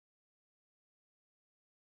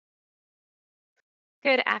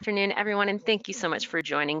Good afternoon, everyone, and thank you so much for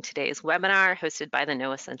joining today's webinar hosted by the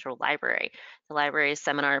NOAA Central Library. The library's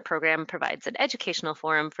seminar program provides an educational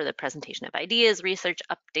forum for the presentation of ideas, research,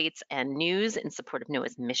 updates, and news in support of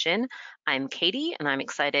NOAA's mission. I'm Katie, and I'm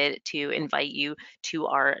excited to invite you to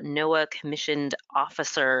our NOAA Commissioned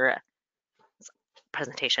Officer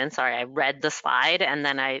presentation. Sorry, I read the slide and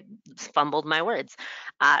then I fumbled my words.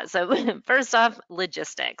 So first off,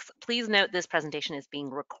 logistics. Please note this presentation is being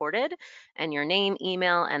recorded and your name,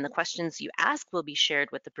 email, and the questions you ask will be shared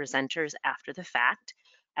with the presenters after the fact.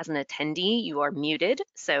 As an attendee, you are muted,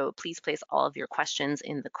 so please place all of your questions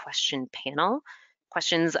in the question panel.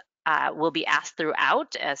 Questions will be asked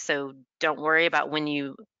throughout, so don't worry about when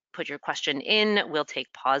you put your question in. We'll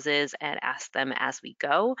take pauses and ask them as we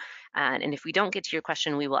go. And if we don't get to your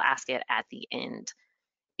question, we will ask it at the end.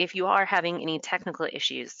 If you are having any technical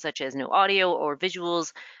issues, such as no audio or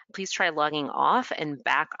visuals, please try logging off and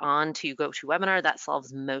back on to GoToWebinar. That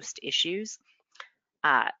solves most issues.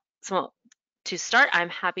 So to start, I'm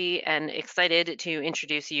happy and excited to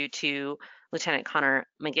introduce you to Lieutenant Conor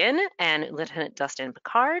Maginn and Lieutenant Dustin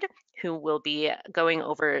Picard, who will be going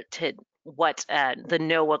over to what the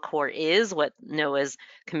NOAA Corps is, what NOAA's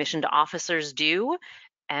commissioned officers do.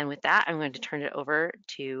 And with that, I'm going to turn it over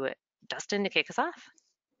to Dustin to kick us off.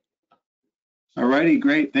 All righty,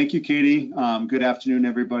 great. Thank you, Katie. Good afternoon,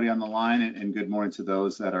 everybody on the line, and good morning to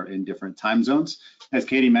those that are in different time zones. As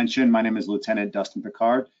Katie mentioned, my name is Lieutenant Dustin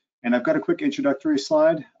Picard, and I've got a quick introductory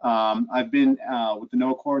slide. I've been with the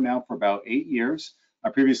NOAA Corps now for about 8 years. I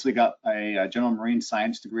previously got a general marine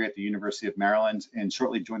science degree at the University of Maryland and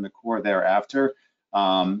shortly joined the Corps thereafter.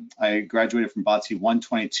 I graduated from BOTC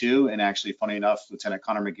 122, and actually, funny enough, Lieutenant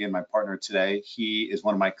Conor Maginn, my partner today, he is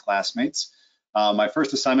one of my classmates. My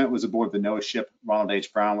first assignment was aboard the NOAA ship Ronald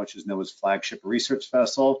H. Brown, which is NOAA's flagship research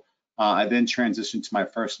vessel. I then transitioned to my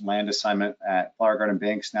first land assignment at Flower Garden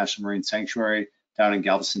Banks National Marine Sanctuary down in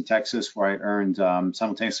Galveston, Texas, where I earned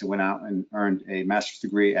simultaneously went out and earned a master's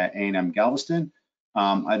degree at A&M Galveston.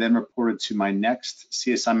 I then reported to my next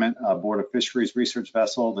sea assignment aboard a fisheries research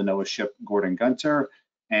vessel, the NOAA ship Gordon Gunter,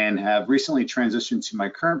 and have recently transitioned to my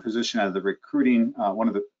current position as the recruiting, one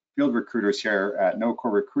of the field recruiters here at NOAA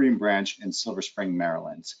Corps Recruiting Branch in Silver Spring,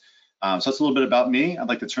 Maryland. So that's a little bit about me. I'd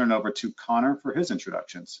like to turn it over to Conor for his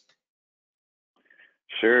introductions.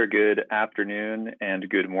 Sure. Good afternoon and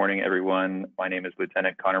good morning, everyone. My name is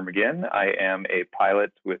Lieutenant Conor Maginn. I am a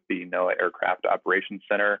pilot with the NOAA Aircraft Operations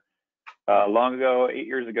Center. Long ago, 8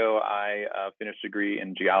 years ago, I finished a degree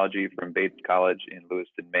in geology from Bates College in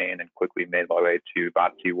Lewiston, Maine, and quickly made my way to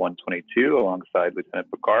BOTC 122 alongside Lieutenant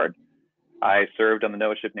Picard. I served on the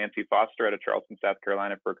NOAA ship Nancy Foster out of Charleston, South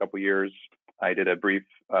Carolina for a couple years. I did a brief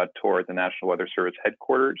tour at the National Weather Service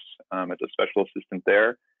headquarters as a special assistant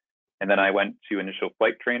there. And then I went to initial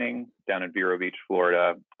flight training down in Vero Beach,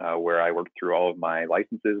 Florida, where I worked through all of my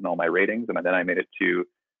licenses and all my ratings. And then I made it to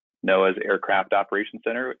NOAA's Aircraft Operations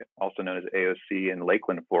Center, also known as AOC in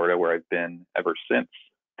Lakeland, Florida, where I've been ever since.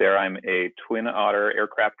 There I'm a Twin Otter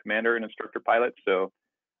aircraft commander and instructor pilot. So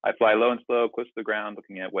I fly low and slow, close to the ground,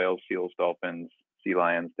 looking at whales, seals, dolphins, sea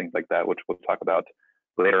lions, things like that, which we'll talk about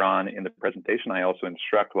later on in the presentation. I also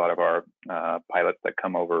instruct a lot of our pilots that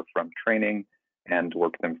come over from training and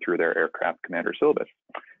work them through their aircraft commander syllabus.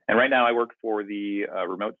 And right now I work for the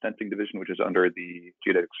Remote Sensing Division, which is under the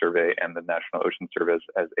Geodetic Survey and the National Ocean Service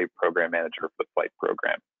as a program manager for the flight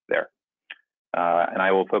program there. And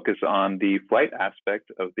I will focus on the flight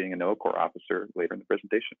aspect of being a NOAA Corps officer later in the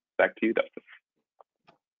presentation. Back to you, Dustin.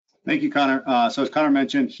 Thank you, Conor. So as Conor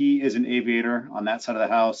mentioned, he is an aviator on that side of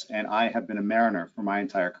the house, and I have been a mariner for my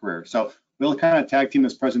entire career. So we'll kind of tag team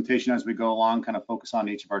this presentation as we go along, kind of focus on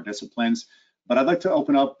each of our disciplines. But I'd like to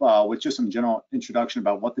open up with just some general introduction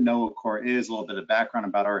about what the NOAA Corps is, a little bit of background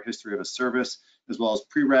about our history of a service, as well as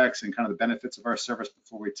prereqs and kind of the benefits of our service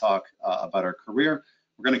before we talk about our career.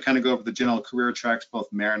 We're going to kind of go over the general career tracks, both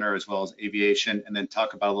mariner as well as aviation, and then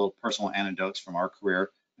talk about a little personal anecdotes from our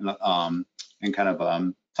career and kind of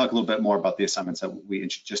talk a little bit more about the assignments that we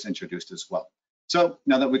just introduced as well. So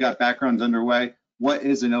now that we got backgrounds underway, what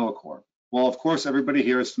is the NOAA Corps? Well, of course, everybody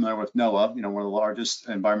here is familiar with NOAA, one of the largest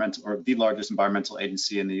environmental, or the largest environmental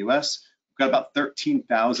agency in the US. We've got about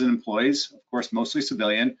 13,000 employees, of course, mostly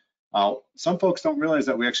civilian. Some folks don't realize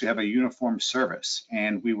that we actually have a uniformed service,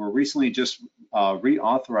 and we were recently just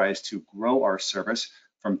reauthorized to grow our service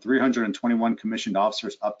from 321 commissioned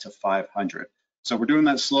officers up to 500. So we're doing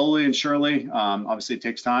that slowly and surely. Obviously, it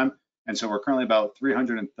takes time. And so we're currently about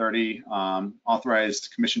 330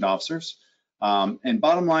 authorized commissioned officers. And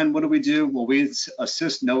bottom line, what do? Well, we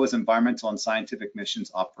assist NOAA's environmental and scientific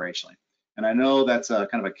missions operationally. And I know that's a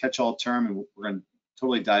kind of a catch-all term, and we're going to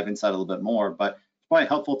totally dive inside a little bit more, but probably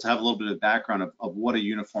helpful to have a little bit of background of what a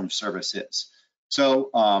uniformed service is. So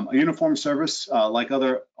a uniformed service, like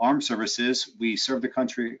other armed services, we serve the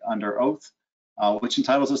country under oath, which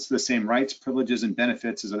entitles us to the same rights, privileges, and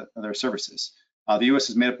benefits as other services. The U.S.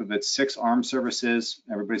 is made up of its 6 armed services.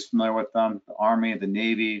 Everybody's familiar with them: the Army, the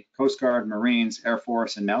Navy, Coast Guard, Marines, Air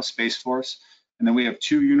Force, and now Space Force. And then we have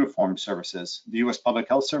 2 uniformed services: the U.S. Public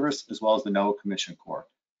Health Service, as well as the NOAA Commissioned Corps.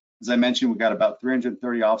 As I mentioned, we've got about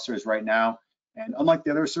 330 officers right now. And unlike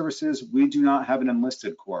the other services, we do not have an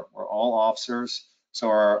enlisted corps. We're all officers. So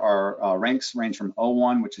our ranks range from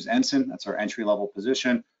 01, which is ensign, that's our entry-level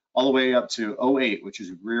position, all the way up to 08, which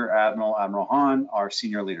is Rear Admiral, Admiral Hahn, our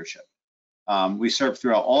senior leadership. We serve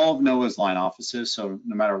throughout all of NOAA's line offices, so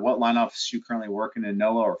no matter what line office you currently work in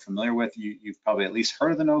NOAA or familiar with, you've probably at least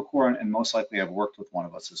heard of the NOAA Corps and most likely have worked with one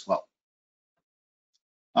of us as well.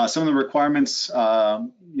 Some of the requirements,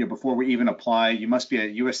 before we even apply, you must be a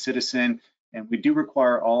U.S. citizen, and we do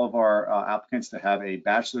require all of our applicants to have a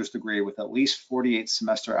bachelor's degree with at least 48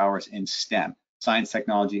 semester hours in STEM, science,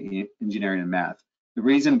 technology, engineering, and math. The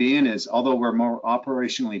reason being is, although we're more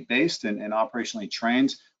operationally based and operationally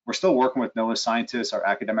trained, we're still working with NOAA scientists, our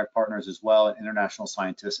academic partners as well, and international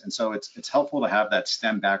scientists. And so it's helpful to have that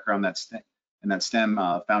STEM background, that STEM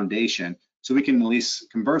foundation, so we can at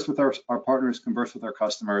least converse with our partners, converse with our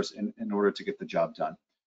customers in order to get the job done.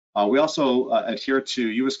 We also adhere to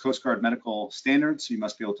U.S. Coast Guard medical standards, so you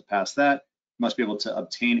must be able to pass that. You must be able to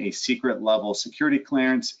obtain a secret level security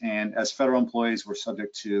clearance, and as federal employees, we're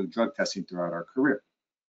subject to drug testing throughout our career.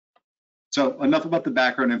 So enough about the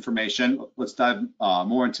background information. Let's dive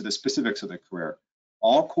more into the specifics of the career.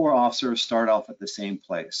 All Corps officers start off at the same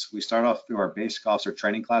place. We start off through our basic officer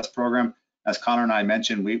training class program. As Conor and I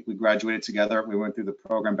mentioned, we graduated together. We went through the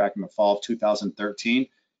program back in the fall of 2013.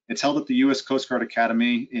 It's held at the U.S. Coast Guard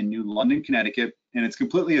Academy in New London, Connecticut, and it's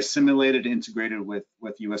completely assimilated and integrated with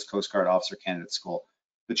U.S. Coast Guard Officer Candidate School.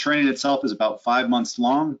 The training itself is about 5 months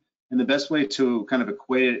long, and the best way to kind of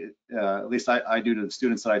equate it, at least I do to the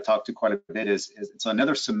students that I talk to quite a bit, is it's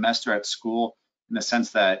another semester at school, in the sense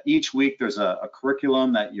that each week there's a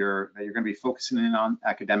curriculum that you're going to be focusing in on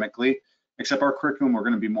academically. Except our curriculum, we're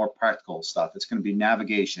going to be more practical stuff. It's going to be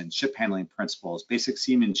navigation, ship handling principles, basic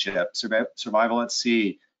seamanship, survival at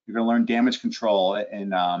sea. You're going to learn damage control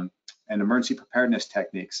and emergency preparedness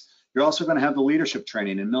techniques. You're also going to have the leadership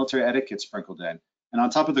training and military etiquette sprinkled in. And on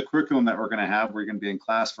top of the curriculum that we're going to have, we're going to be in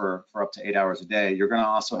class for up to 8 hours a day. You're going to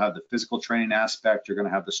also have the physical training aspect. You're going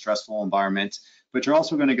to have the stressful environment, but you're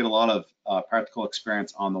also going to get a lot of practical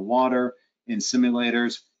experience on the water, in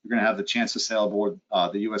simulators. You're going to have the chance to sail aboard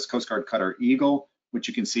the U.S. Coast Guard cutter Eagle, which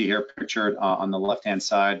you can see here pictured on the left-hand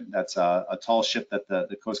side. That's a tall ship that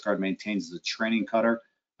the Coast Guard maintains as a training cutter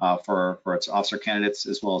for its officer candidates,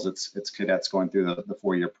 as well as its cadets going through the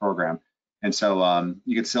 4-year program. And so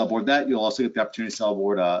you get to sail aboard that. You'll also get the opportunity to sail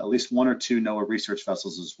aboard at least 1 or 2 NOAA research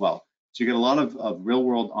vessels as well. So you get a lot of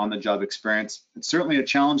real-world on-the-job experience. It's certainly a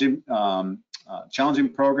challenging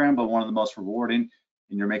program, but one of the most rewarding.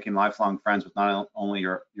 And you're making lifelong friends with not only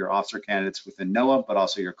your officer candidates within NOAA, but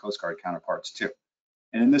also your Coast Guard counterparts too.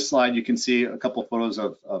 And in this slide, you can see a couple of photos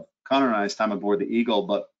of Conor and I's time aboard the Eagle,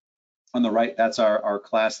 but on the right, that's our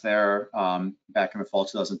class there back in the fall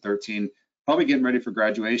 2013, probably getting ready for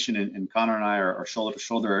graduation, and Conor and I are shoulder to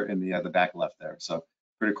shoulder in the back left there. So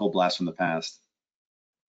pretty cool blast from the past.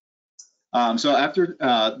 So after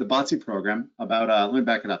the BOTC program, let me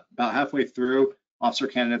back it up, about halfway through, officer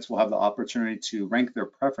candidates will have the opportunity to rank their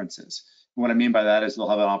preferences. And what I mean by that is they'll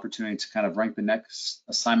have an opportunity to kind of rank the next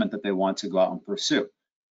assignment that they want to go out and pursue.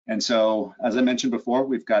 And so, as I mentioned before,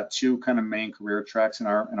 we've got 2 kind of main career tracks in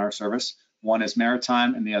our service. One is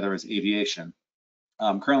maritime and the other is aviation.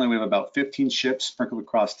 Currently, we have about 15 ships sprinkled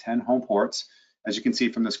across 10 home ports. As you can see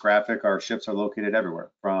from this graphic, our ships are located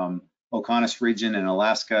everywhere, from Oceanographic region in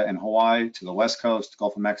Alaska and Hawaii to the West Coast,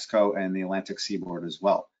 Gulf of Mexico, and the Atlantic seaboard as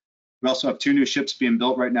well. We also have 2 new ships being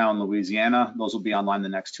built right now in Louisiana. Those will be online the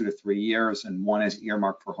next 2 to 3 years, and one is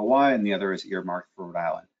earmarked for Hawaii and the other is earmarked for Rhode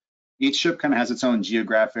Island. Each ship kind of has its own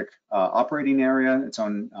geographic operating area, its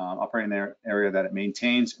own operating area that it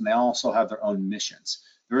maintains, and they also have their own missions.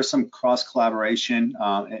 There is some cross collaboration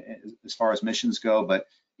as far as missions go, but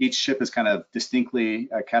each ship is kind of distinctly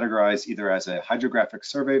categorized either as a hydrographic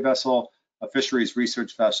survey vessel, a fisheries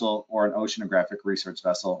research vessel, or an oceanographic research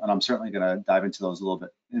vessel. And I'm certainly going to dive into those in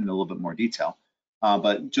a little bit more detail.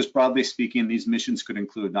 But just broadly speaking, these missions could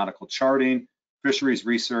include nautical charting, fisheries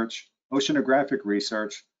research, oceanographic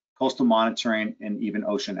research, coastal monitoring, and even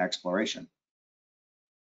ocean exploration.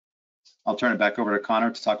 I'll turn it back over to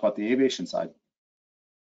Conor to talk about the aviation side.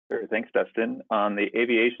 Sure, thanks, Dustin. On the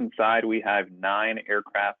aviation side, we have 9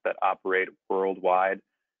 aircraft that operate worldwide.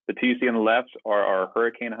 The two you see on the left are our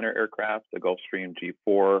Hurricane Hunter aircraft, the Gulfstream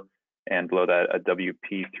G4, and below that, a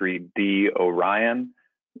WP-3D Orion.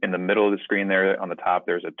 In the middle of the screen there, on the top,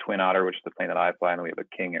 there's a Twin Otter, which is the plane that I fly, and we have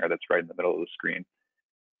a King Air that's right in the middle of the screen.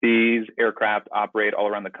 These aircraft operate all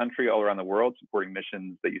around the country, all around the world, supporting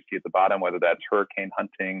missions that you see at the bottom, whether that's hurricane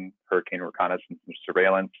hunting, hurricane reconnaissance and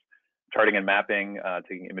surveillance, charting and mapping,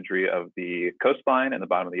 taking imagery of the coastline and the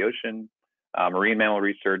bottom of the ocean, marine mammal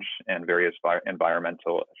research, and various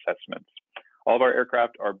environmental assessments. All of our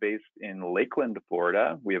aircraft are based in Lakeland,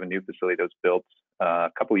 Florida. We have a new facility that was built a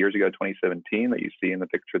couple years ago, 2017, that you see in the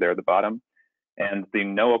picture there at the bottom. And the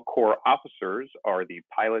NOAA Corps officers are the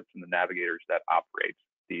pilots and the navigators that operate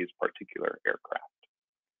these particular aircraft.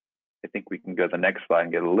 I think we can go to the next slide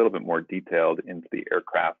and get a little bit more detailed into the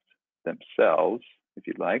aircraft themselves, if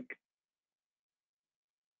you'd like.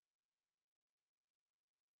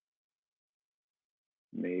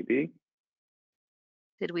 Maybe.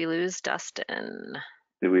 Did we lose Dustin?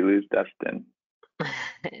 Did we lose Dustin?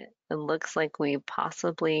 It looks like we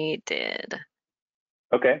possibly did.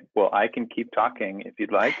 Okay, well, I can keep talking if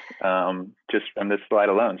you'd like, just from this slide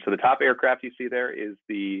alone. So the top aircraft you see there is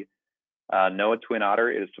the NOAA Twin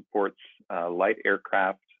Otter. It supports light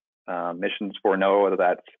aircraft missions for NOAA, whether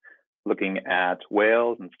that's looking at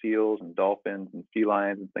whales and seals and dolphins and sea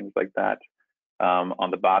lions and things like that.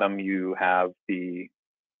 On the bottom, you have the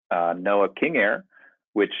NOAA King Air,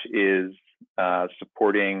 which is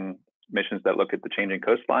supporting missions that look at the changing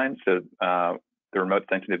coastline. So the Remote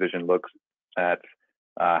Sensing Division looks at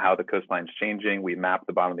how the coastline is changing. We map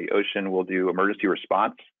the bottom of the ocean. We'll do emergency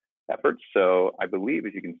response efforts. So I believe,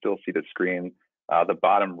 if you can still see the screen, the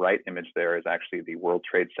bottom right image there is actually the World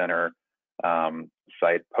Trade Center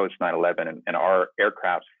site post 9/11, and our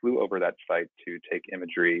aircraft flew over that site to take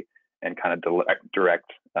imagery and kind of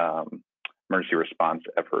direct emergency response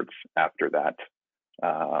efforts after that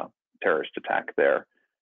terrorist attack there.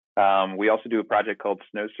 We also do a project called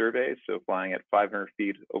Snow Survey, so flying at 500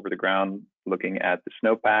 feet over the ground, looking at the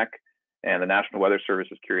snowpack. And the National Weather Service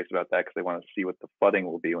is curious about that because they want to see what the flooding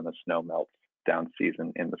will be when the snow melts down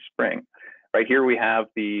season in the spring. Right here we have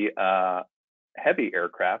the heavy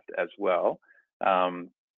aircraft as well.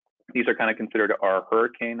 These are kind of considered our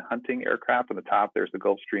hurricane hunting aircraft. On the top, there's the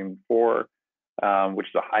Gulfstream 4, which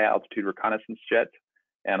is a high altitude reconnaissance jet.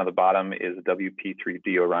 And on the bottom is a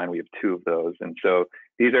WP-3D Orion. We have 2 of those. And so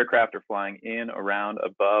these aircraft are flying in, around,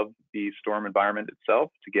 above the storm environment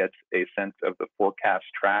itself to get a sense of the forecast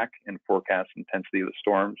track and forecast intensity of the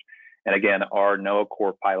storms. And again, our NOAA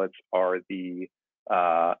Corps pilots are the,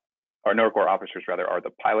 our NOAA Corps officers rather, are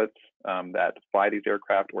the pilots that fly these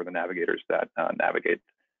aircraft, or the navigators that navigate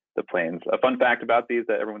the planes. A fun fact about these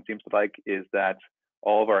that everyone seems to like is that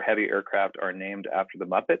all of our heavy aircraft are named after the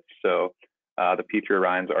Muppets. So the P-3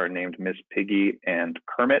 Orions are named Miss Piggy and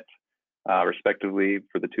Kermit, respectively,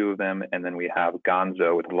 for the 2 of them. And then we have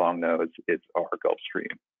Gonzo with a long nose. It's our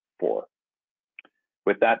Gulfstream 4.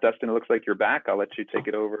 With that, Dustin, it looks like you're back. I'll let you take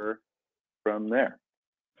it over from there.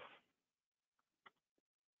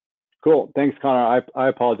 Cool. Thanks, Connor. I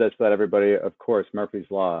apologize for that, everybody. Of course,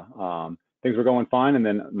 Murphy's Law. Things were going fine, and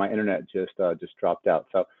then my internet just dropped out.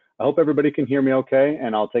 So I hope everybody can hear me okay,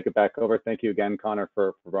 and I'll take it back over. Thank you again, Connor,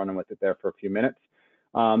 for running with it there for a few minutes.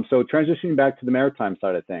 So transitioning back to the maritime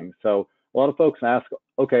side of things. So a lot of folks ask,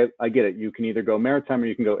 okay, I get it. You can either go maritime or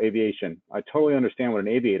you can go aviation. I totally understand what an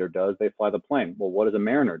aviator does. They fly the plane. Well, what does a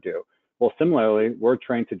mariner do? Well, similarly, we're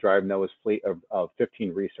trained to drive NOAA's fleet of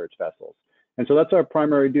 15 research vessels. And so that's our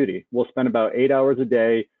primary duty. We'll spend about 8 hours a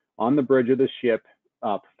day on the bridge of the ship,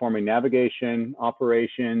 performing navigation,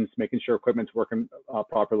 operations, making sure equipment's working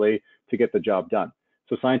properly to get the job done.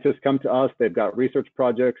 So scientists come to us, they've got research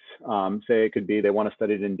projects, say it could be they want to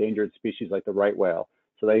study an endangered species like the right whale.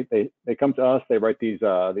 So they come to us, they write these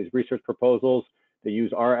research proposals, they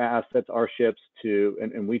use our assets, our ships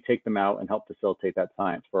and we take them out and help facilitate that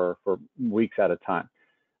science for weeks at a time.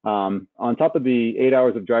 On top of the 8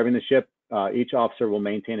 hours of driving the ship, each officer will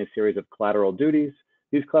maintain a series of collateral duties.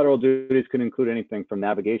 These collateral duties can include anything from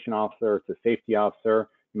navigation officer to safety officer.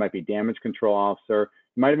 You might be damage control officer.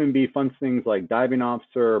 You might even be fun things like diving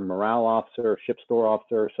officer, morale officer, ship store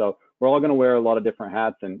officer. So we're all going to wear a lot of different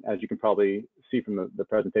hats. And as you can probably see from the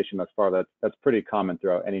presentation thus far, that's pretty common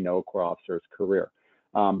throughout any NOAA Corps officer's career.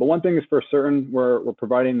 But one thing is for certain, we're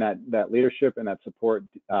providing that leadership and that support,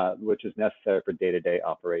 which is necessary for day-to-day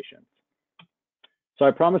operations. So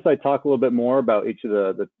I promised I'd talk a little bit more about each of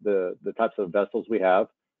the types of vessels we have.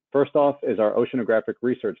 First off is our oceanographic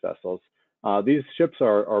research vessels. These ships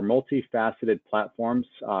are multifaceted platforms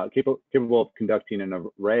capable of conducting an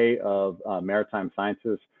array of maritime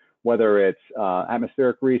sciences, whether it's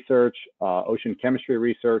atmospheric research, ocean chemistry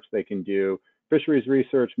research. They can do fisheries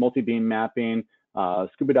research, multi-beam mapping,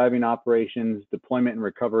 scuba diving operations, deployment and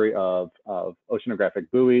recovery of oceanographic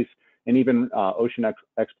buoys, and even ocean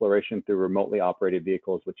exploration through remotely operated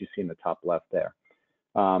vehicles, which you see in the top left there.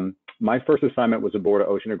 My first assignment was aboard an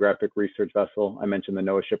oceanographic research vessel. I mentioned the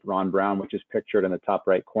NOAA ship Ron Brown, which is pictured in the top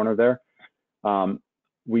right corner there.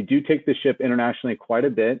 We do take the ship internationally quite a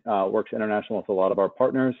bit, works international with a lot of our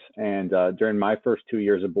partners. And during my first 2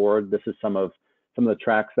 years aboard, this is some of the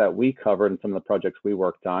tracks that we covered and some of the projects we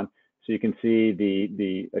worked on. So you can see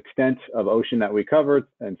the extent of ocean that we covered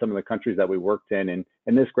and some of the countries that we worked in.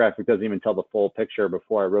 And this graphic doesn't even tell the full picture.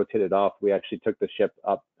 Before I rotated off, we actually took the ship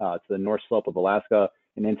up to the north slope of Alaska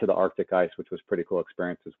and into the Arctic ice, which was a pretty cool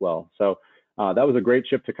experience as well. So that was a great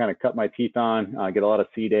ship to kind of cut my teeth on, get a lot of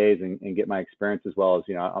sea days and get my experience, as well as,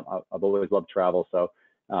 you know, I've always loved travel. So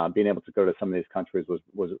being able to go to some of these countries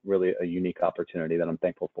was really a unique opportunity that I'm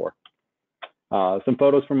thankful for. Some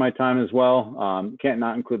photos from my time as well. Can't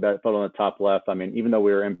not include that photo on the top left. I mean, even though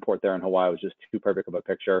we were in port there in Hawaii, it was just too perfect of a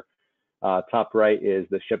picture. Top right is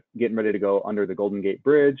the ship getting ready to go under the Golden Gate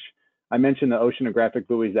Bridge. I mentioned the oceanographic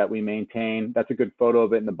buoys that we maintain. That's a good photo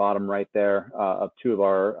of it in the bottom right there of two of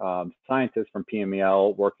our scientists from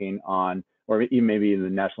PMEL working on, or even maybe the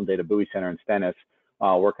National Data Buoy Center in Stennis,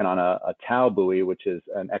 working on a TOW buoy, which is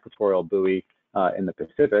an equatorial buoy in the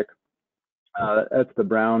Pacific. That's the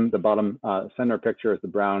brown, the bottom center picture is the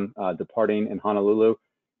brown departing in Honolulu.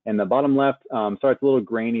 And the bottom left, sorry, it's a little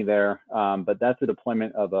grainy there, but that's a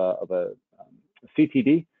deployment of a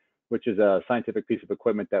CTD, which is a scientific piece of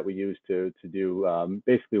equipment that we use to do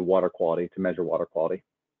basically water quality, to measure water quality.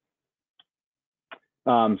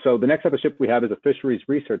 So the next type of ship we have is a fisheries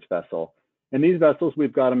research vessel. And these vessels,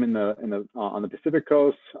 we've got them on the Pacific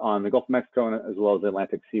coast, on the Gulf of Mexico, as well as the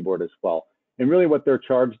Atlantic seaboard as well. And really what they're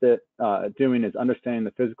charged at doing is understanding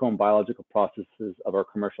the physical and biological processes of our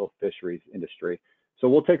commercial fisheries industry. So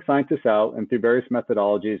we'll take scientists out, and through various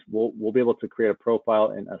methodologies, we'll be able to create a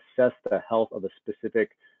profile and assess the health of a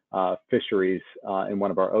specific fisheries in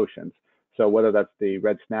one of our oceans. So whether that's the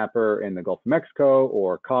red snapper in the Gulf of Mexico,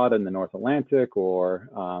 or cod in the North Atlantic, or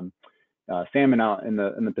salmon out in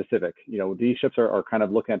the Pacific, you know, these ships are kind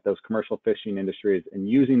of looking at those commercial fishing industries and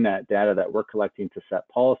using that data that we're collecting to set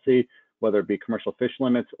policy, whether it be commercial fish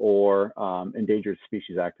limits or Endangered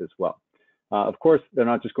Species Act as well. Of course, they're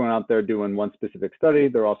not just going out there doing one specific study.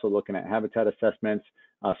 They're also looking at habitat assessments,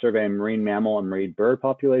 surveying marine mammal and marine bird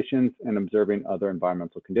populations, and observing other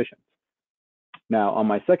environmental conditions. Now, on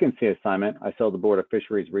my second sea assignment, I sailed aboard a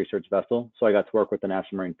fisheries research vessel. So I got to work with the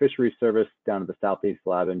National Marine Fisheries Service down at the Southeast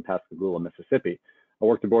Lab in Pascagoula, Mississippi. I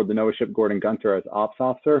worked aboard the NOAA ship Gordon Gunter as ops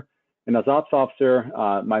officer. And as ops officer,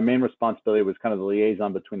 my main responsibility was kind of the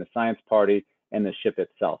liaison between the science party and the ship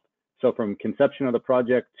itself. So from conception of the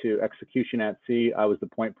project to execution at sea, I was the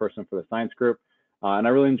point person for the science group. And I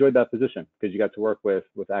really enjoyed that position because you got to work with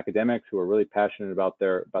academics who are really passionate about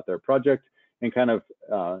their project and kind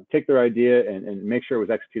of take their idea and make sure it was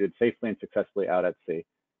executed safely and successfully out at sea.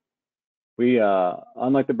 We,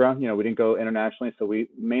 unlike the Brown, you know, we didn't go internationally, so we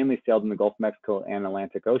mainly sailed in the Gulf of Mexico and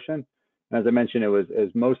Atlantic Ocean. And as I mentioned, it was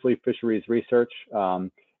mostly fisheries research.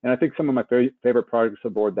 And I think some of my favorite projects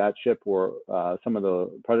aboard that ship were some of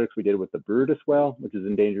the projects we did with the brood as well, which is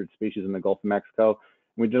endangered species in the Gulf of Mexico.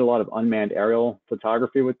 We did a lot of unmanned aerial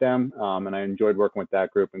photography with them, and I enjoyed working with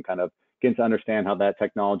that group and kind of getting to understand how that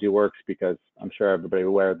technology works, because I'm sure everybody's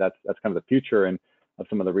aware that's kind of the future and of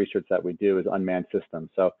some of the research that we do is unmanned systems.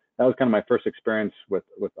 So that was kind of my first experience with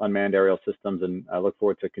unmanned aerial systems, and I look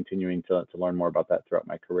forward to continuing to learn more about that throughout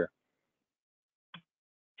my career.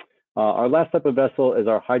 Our last type of vessel is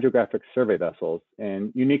our hydrographic survey vessels.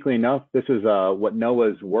 And uniquely enough, this is what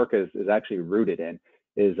NOAA's work is actually rooted in,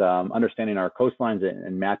 is understanding our coastlines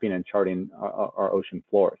and mapping and charting our ocean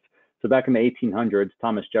floors. So back in the 1800s,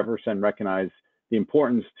 Thomas Jefferson recognized the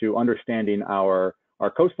importance to understanding our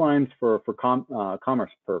coastlines for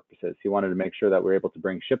commerce purposes. He wanted to make sure that we're able to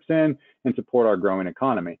bring ships in and support our growing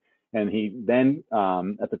economy. And he then,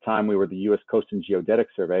 at the time, we were the U.S. Coast and Geodetic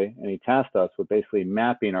Survey, and he tasked us with basically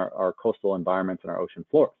mapping our coastal environments and our ocean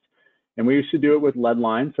floors. And we used to do it with lead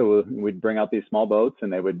lines. So we'd bring out these small boats,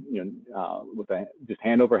 and they would, you know, just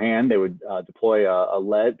hand over hand, they would deploy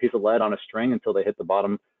a piece of lead on a string until they hit the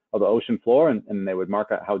bottom of the ocean floor, and they would mark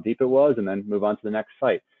out how deep it was and then move on to the next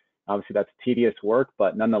site. Obviously, that's tedious work,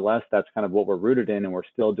 but nonetheless, that's kind of what we're rooted in, and we're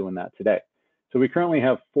still doing that today. So we currently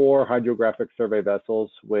have 4 hydrographic survey vessels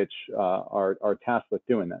which are tasked with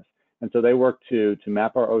doing this. And so they work to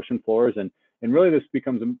map our ocean floors. And really this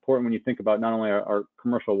becomes important when you think about not only our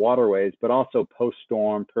commercial waterways, but also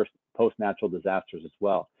post-storm, post-natural disasters as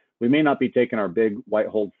well. We may not be taking our big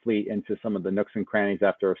white-holed fleet into some of the nooks and crannies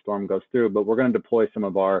after a storm goes through, but we're going to deploy some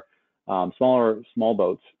of our small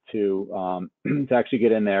boats to actually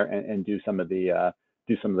get in there and do some of the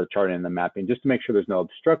charting and the mapping, just to make sure there's no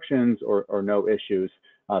obstructions or no issues,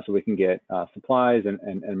 so we can get supplies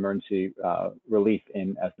and emergency relief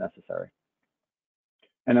in as necessary.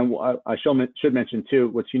 And then I should mention too,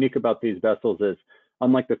 what's unique about these vessels is,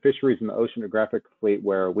 unlike the Fisheries and the Oceanographic fleet,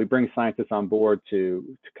 where we bring scientists on board to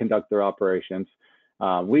conduct their operations,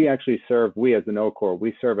 we actually serve, we as the NOAA Corps,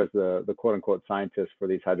 we serve as the quote unquote scientists for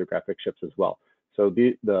these hydrographic ships as well. So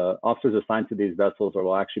the officers assigned to these vessels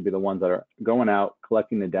will actually be the ones that are going out,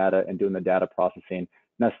 collecting the data and doing the data processing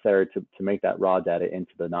necessary to make that raw data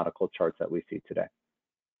into the nautical charts that we see today.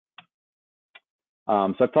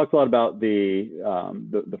 So I've talked a lot about the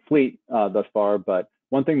fleet thus far, but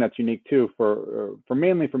one thing that's unique too for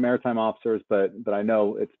mainly for maritime officers, but I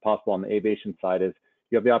know it's possible on the aviation side, is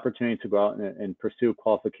you have the opportunity to go out and pursue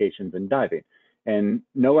qualifications in diving. And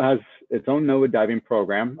NOAA has its own NOAA diving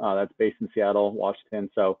program that's based in Seattle, Washington.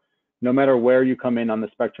 So no matter where you come in on the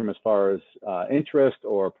spectrum as far as interest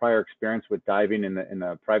or prior experience with diving in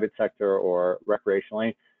the private sector or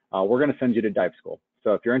recreationally, we're going to send you to dive school.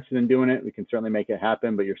 So if you're interested in doing it, we can certainly make it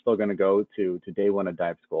happen, but you're still going to go to day one of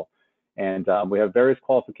dive school. And we have various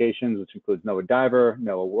qualifications, which includes NOAA diver,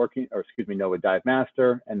 NOAA dive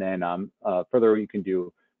master, and then further you can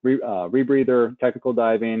do rebreather, technical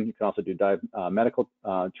diving. You can also do dive medical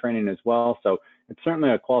training as well. So it's certainly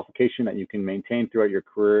a qualification that you can maintain throughout your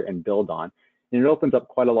career and build on. And it opens up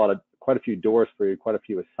quite a few doors for you, quite a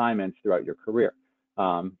few assignments throughout your career.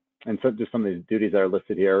 And so just some of these duties that are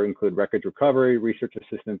listed here include wreckage recovery, research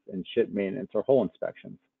assistance, and ship maintenance or hull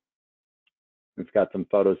inspections. We've got some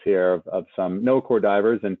photos here of some NOAA Corps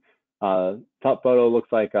divers, and top photo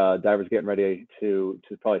looks like divers getting ready to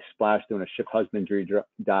probably splash doing a ship husbandry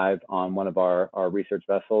dive on one of our research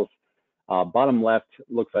vessels. Bottom left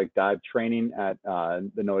looks like dive training at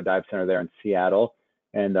the NOAA Dive Center there in Seattle.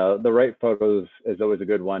 And the right photo is always a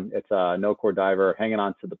good one. It's a NOAA Corps diver hanging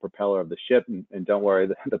on to the propeller of the ship. And don't worry,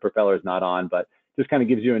 the propeller is not on, but just kind of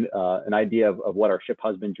gives you an idea of what our ship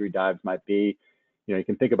husbandry dives might be. You know, you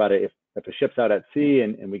can think about it, if a ship's out at sea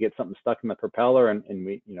and we get something stuck in the propeller and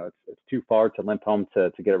we, you know, it's too far to limp home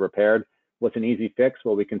to get it repaired, what's an easy fix?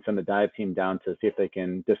 Well, we can send the dive team down to see if they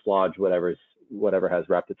can dislodge whatever has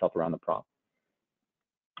wrapped itself around the prop.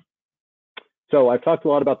 So I've talked a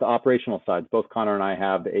lot about the operational sides. Both Conor and I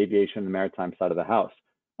have the aviation and the maritime side of the house.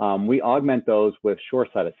 We augment those with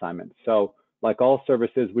shoreside assignments. So like all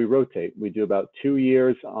services, we rotate. We do about 2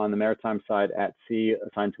 years on the maritime side at sea,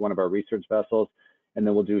 assigned to one of our research vessels, and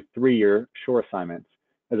then we'll do 3-year shore assignments.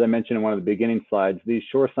 As I mentioned in one of the beginning slides, these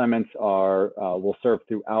shore assignments will serve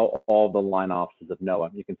throughout all the line offices of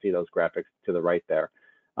NOAA. You can see those graphics to the right there.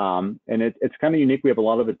 And it's kind of unique. We have a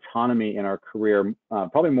lot of autonomy in our career,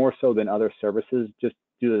 probably more so than other services, just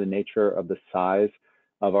due to the nature of the size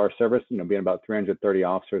of our service, you know, being about 330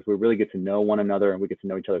 officers. We really get to know one another and we get to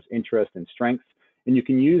know each other's interests and strengths. And you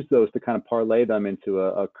can use those to kind of parlay them into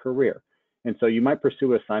a career. And so you might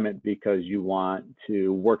pursue an assignment because you want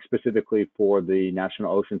to work specifically for the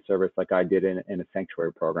National Ocean Service, like I did in a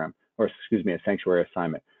sanctuary program, or excuse me, a sanctuary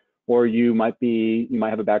assignment. Or you might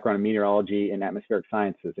have a background in meteorology and atmospheric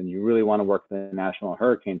sciences, and you really want to work for the National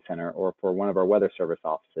Hurricane Center or for one of our weather service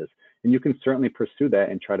offices. And you can certainly pursue that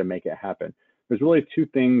and try to make it happen. There's really two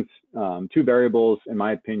variables, in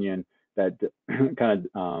my opinion, that kind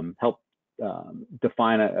of help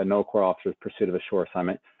define a NOAA Corps officer's pursuit of a shore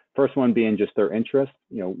assignment. First one being just their interest,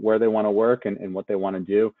 you know, where they want to work and what they want to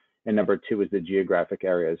do. And number two is the geographic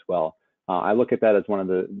area as well. I look at that as one of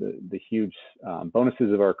the huge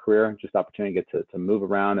bonuses of our career, just opportunity to get to move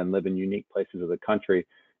around and live in unique places of the country.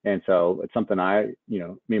 And so it's something me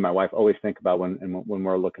and my wife always think about when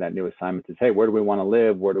we're looking at new assignments is, hey, where do we want to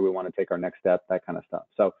live? Where do we want to take our next step? That kind of stuff.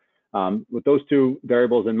 So with those two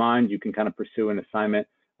variables in mind, you can kind of pursue an assignment,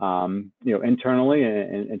 internally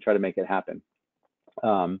and try to make it happen.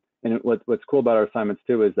 And what's cool about our assignments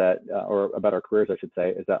too is that, or about our careers, I should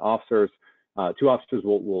say, is that two officers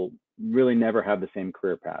will really never have the same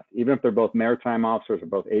career path. Even if they're both maritime officers or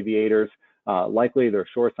both aviators, likely their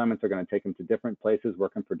shore assignments are going to take them to different places,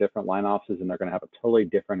 working for different line offices, and they're going to have a totally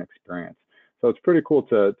different experience. So it's pretty cool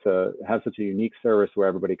to have such a unique service where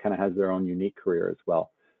everybody kind of has their own unique career as well.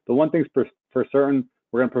 But one thing's for certain,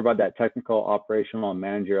 we're going to provide that technical, operational, and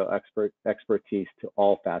managerial expertise to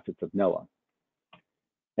all facets of NOAA.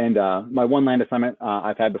 And my one land assignment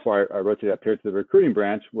I've had before I rotated up here to the recruiting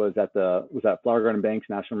branch was at Flower Garden Banks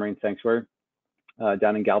National Marine Sanctuary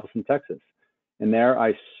down in Galveston, Texas. And there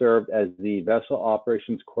I served as the vessel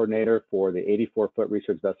operations coordinator for the 84-foot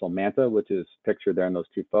research vessel Manta, which is pictured there in those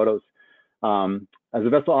two photos. As a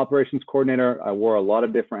vessel operations coordinator, I wore a lot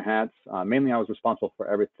of different hats. Mainly I was responsible for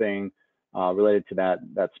everything related to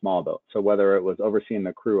that small boat. So whether it was overseeing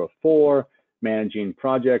the crew of 4, managing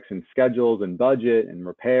projects and schedules and budget and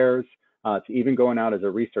repairs, to even going out as a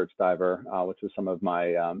research diver, which was some of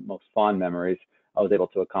my most fond memories, I was able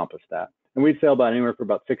to accomplish that. And we'd sail about anywhere for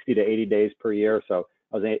about 60 to 80 days per year. So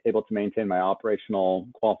I was able to maintain my operational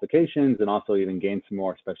qualifications and also even gain some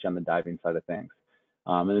more, especially on the diving side of things.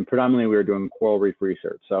 And then predominantly we were doing coral reef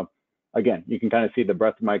research. So again, you can kind of see the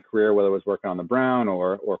breadth of my career, whether it was working on the Brown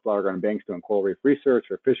or Flower Garden Banks doing coral reef research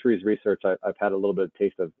or fisheries research. I've had a little bit of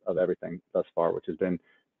taste of everything thus far, which has been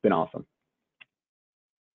awesome.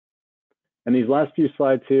 And these last few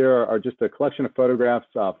slides here are just a collection of photographs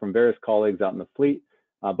from various colleagues out in the fleet,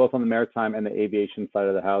 both on the maritime and the aviation side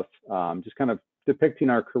of the house, just kind of depicting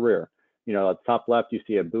our career. You know, at the top left, you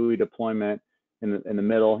see a buoy deployment. In the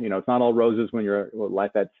middle, you know, it's not all roses when you're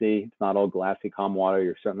life at sea. It's not all glassy, calm water.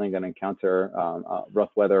 You're certainly going to encounter rough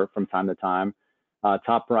weather from time to time.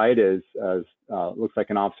 Top right is looks like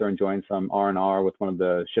an officer enjoying some R&R with one of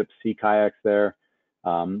the ship's sea kayaks there.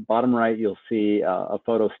 Bottom right, you'll see a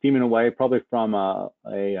photo steaming away, probably from a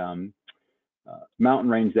mountain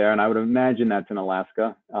range there, and I would imagine that's in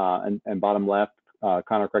Alaska. And bottom left,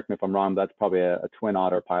 Conor, correct me if I'm wrong, that's probably a Twin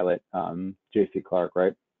Otter pilot, J.C. Clark,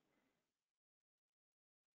 right?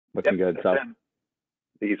 Looking good. So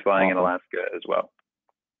he's flying in Alaska as well.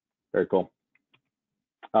 Very cool.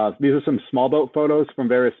 These are some small boat photos from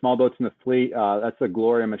various small boats in the fleet. That's the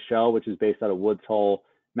Gloria Michelle, which is based out of Woods Hole,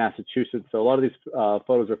 Massachusetts. So a lot of these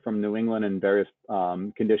photos are from New England in various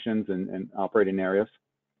conditions and operating areas.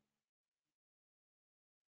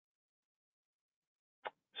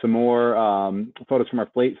 Some more photos from our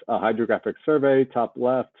fleet hydrographic survey, top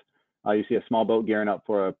left. You see a small boat gearing up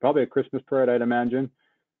for probably a Christmas parade, I'd imagine.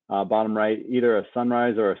 Bottom right, either a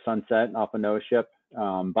sunrise or a sunset off a NOAA ship.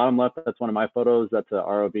 Bottom left, that's one of my photos. That's a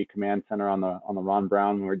ROV command center on the Ron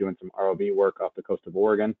Brown when we're doing some ROV work off the coast of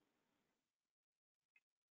Oregon.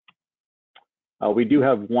 We do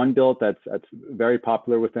have one built that's very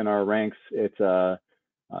popular within our ranks. It's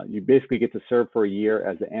you basically get to serve for a year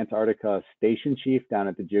as the Antarctica station chief down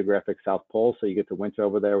at the geographic South Pole. So you get to winter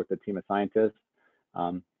over there with a team of scientists.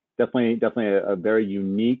 Definitely a very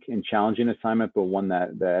unique and challenging assignment, but one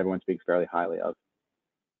that everyone speaks fairly highly of.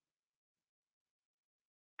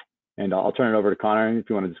 And I'll turn it over to Conor if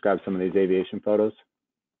you want to describe some of these aviation photos.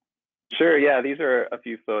 Sure, yeah, these are a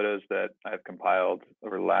few photos that I've compiled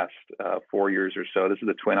over the last 4 years or so. This is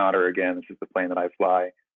the Twin Otter again. This is the plane that I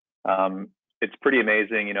fly. It's pretty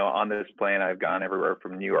amazing, you know, on this plane, I've gone everywhere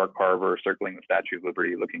from New York Harbor, circling the Statue of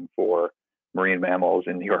Liberty, looking for marine mammals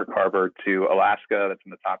in New York Harbor, to Alaska, that's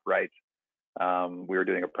in the top right. We were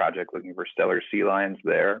doing a project looking for stellar sea lions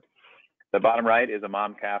there. The bottom right is a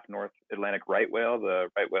mom-calf North Atlantic right whale. The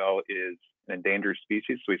right whale is an endangered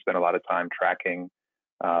species, so we spent a lot of time tracking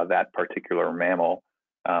that particular mammal,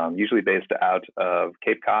 usually based out of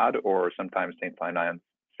Cape Cod or sometimes St.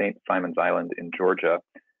 Simon's Island in Georgia.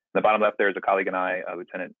 In the bottom left, there's a colleague and I,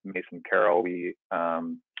 Lieutenant Mason Carroll. We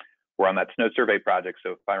were on that snow survey project,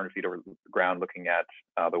 so 500 feet over the ground, looking at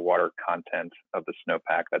the water content of the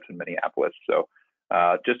snowpack. That's in Minneapolis. So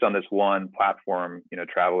just on this one platform, you know,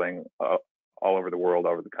 traveling all over the world,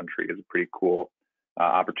 all over the country, is a pretty cool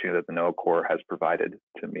opportunity that the NOAA Corps has provided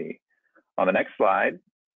to me. On the next slide,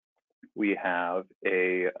 we have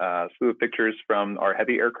a slew of pictures from our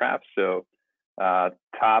heavy aircraft. So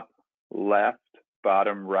top left,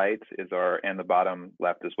 bottom right is and the bottom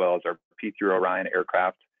left as well, is our P-3 Orion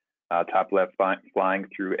aircraft. Top left, flying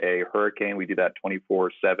through a hurricane. We do that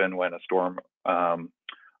 24/7 when a storm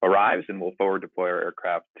arrives, and we'll forward deploy our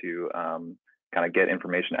aircraft to kind of get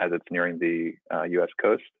information as it's nearing the US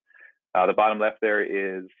coast. The bottom left there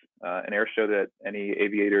is an air show that any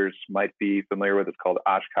aviators might be familiar with. It's called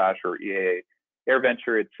Oshkosh or EAA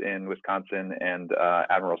AirVenture. It's in Wisconsin, and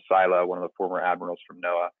Admiral Sila, one of the former admirals from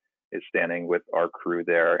NOAA, is standing with our crew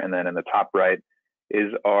there. And then in the top right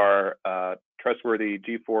is our trustworthy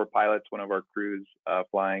G4 pilots, one of our crews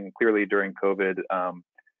flying. Clearly during COVID,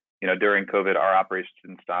 you know, during COVID, our operations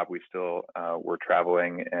didn't stop. We still were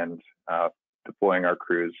traveling and deploying our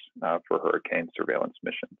crews for hurricane surveillance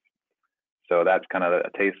missions. So that's kind of a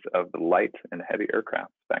taste of the light and heavy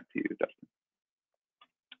aircraft. Back to you, Dustin.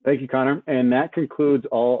 Thank you, Conor. And that concludes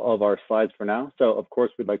all of our slides for now. So of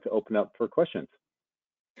course, we'd like to open up for questions.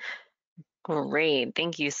 Great.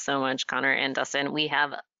 Thank you so much, Connor and Dustin. We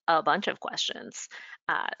have a bunch of questions.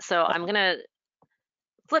 So I'm going to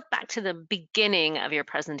flip back to the beginning of your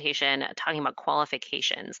presentation, talking about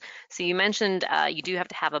qualifications. So you mentioned you do have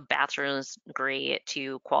to have a bachelor's degree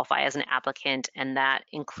to qualify as an applicant, and that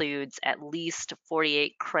includes at least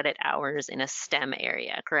 48 credit hours in a STEM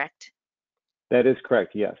area, correct? That is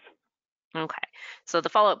correct, yes. Okay, so the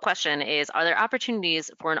follow-up question is, are there opportunities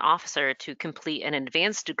for an officer to complete an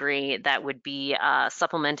advanced degree that would be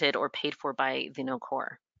supplemented or paid for by the NOAA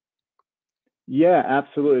Corps? Yeah,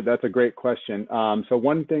 absolutely. That's a great question. So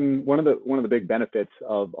one of the big benefits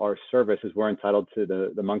of our service is we're entitled to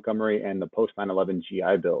the Montgomery and the post 9/11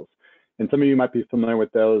 GI Bills. And some of you might be familiar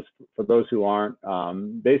with those. For those who aren't,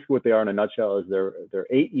 basically what they are in a nutshell is they're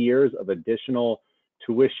 8 years of additional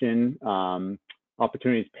tuition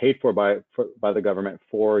opportunities paid for by the government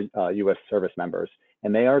for U.S. service members.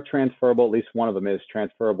 And they are transferable, at least one of them is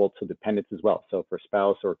transferable to dependents as well. So for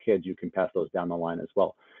spouse or kids, you can pass those down the line as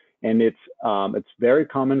well. And it's very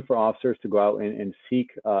common for officers to go out and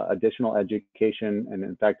seek additional education. And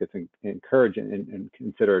in fact, it's encouraged and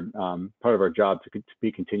considered part of our job to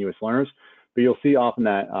be continuous learners. But you'll see often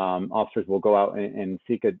that officers will go out and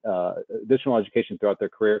seek additional education throughout their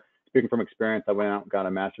career. Speaking from experience, I went out and got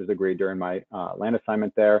a master's degree during my land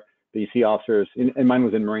assignment there. But you see officers, and mine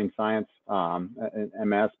was in marine science,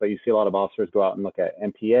 MS, but you see a lot of officers go out and look at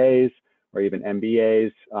MPAs, or even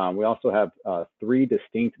MBAs. We also have 3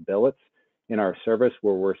 distinct billets in our service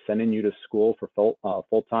where we're sending you to school for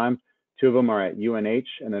full-time. 2 of them are at UNH,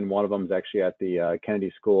 and then 1 of them is actually at the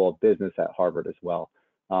Kennedy School of Business at Harvard as well.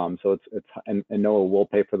 So and NOAA will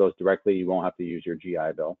pay for those directly. You won't have to use your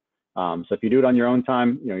GI Bill. So if you do it on your own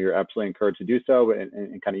time, you're absolutely encouraged to do so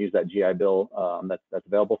and kind of use that GI Bill that's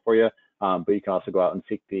available for you. But you can also go out and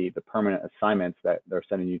seek the permanent assignments that they're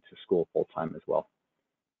sending you to school full-time as well.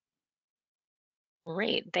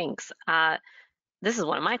 Great, thanks. This is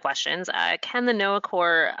one of my questions. Can the NOAA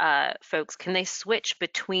Corps folks, can they switch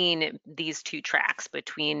between these 2 tracks,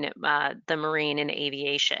 between the Marine and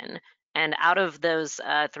Aviation? And out of those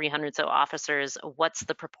 300 so officers, what's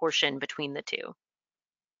the proportion between the 2?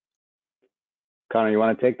 Conor, you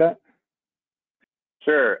want to take that?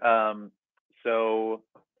 Sure. So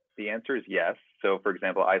the answer is yes. So for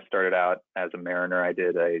example, I started out as a mariner. I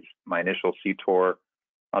did my initial sea tour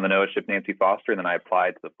on the NOAA ship Nancy Foster, and then I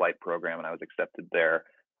applied to the flight program and I was accepted there.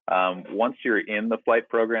 Once you're in the flight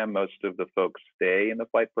program, most of the folks stay in the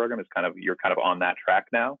flight program. You're kind of on that track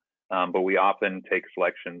now. But we often take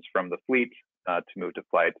selections from the fleet to move to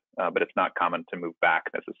flight, but it's not common to move back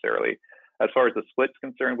necessarily. As far as the split's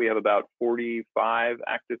concerned, we have about 45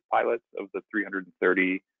 active pilots of the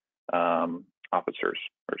 330 officers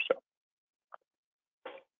or so.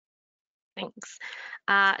 Thanks.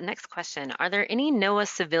 Next question. Are there any NOAA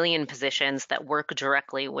civilian positions that work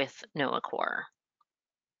directly with NOAA Corps?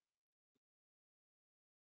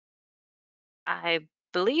 I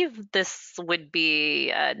believe this would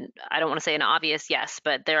be, I don't want to say an obvious yes,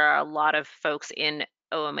 but there are a lot of folks in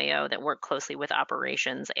OMAO that work closely with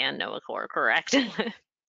operations and NOAA Corps, correct?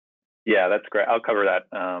 Yeah, that's great. I'll cover that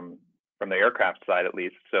from the aircraft side at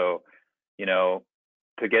least. So,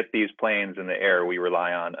 to get these planes in the air, we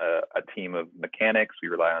rely on a team of mechanics. We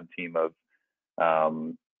rely on a team of,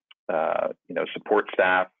 support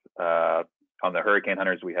staff. On the hurricane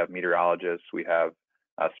hunters, we have meteorologists. We have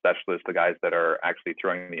specialists, the guys that are actually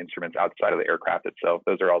throwing the instruments outside of the aircraft itself.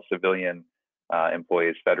 Those are all civilian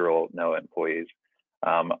employees, federal NOAA employees.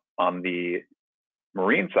 On the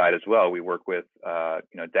marine side as well, we work with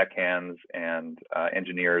deckhands and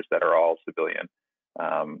engineers that are all civilian.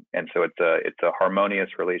 And so it's a harmonious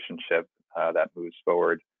relationship that moves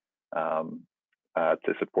forward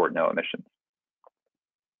to support NOAA missions.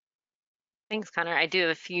 Thanks, Conor. I do have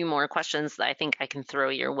a few more questions that I think I can throw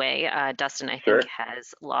your way. Dustin, I Sure. think,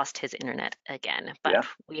 has lost his internet again, but Yeah.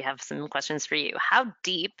 we have some questions for you. How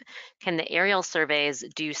deep can the aerial surveys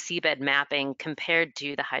do seabed mapping compared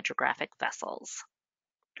to the hydrographic vessels?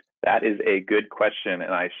 That is a good question,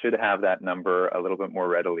 and I should have that number a little bit more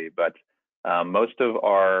readily, but most of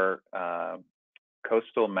our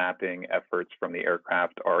coastal mapping efforts from the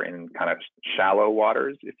aircraft are in kind of shallow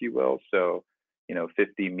waters, if you will. So,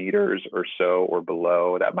 50 meters or so or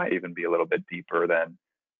below. That might even be a little bit deeper than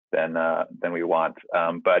we want.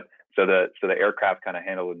 But so the aircraft kind of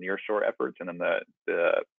handle the nearshore efforts, and then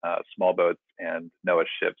the small boats and NOAA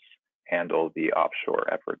ships handle the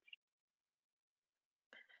offshore efforts.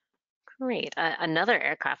 Great. Another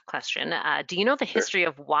aircraft question. Do you know the history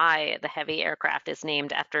of why the heavy aircraft is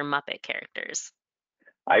named after Muppet characters?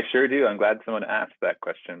 I sure do. I'm glad someone asked that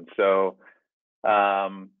question. So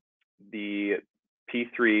the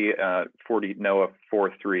P3 40 NOAA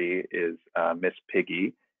 43 is Miss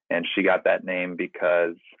Piggy, and she got that name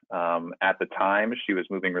because at the time she was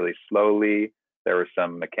moving really slowly. There were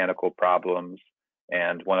some mechanical problems,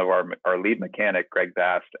 and one of our lead mechanic, Greg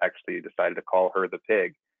Bast, actually decided to call her the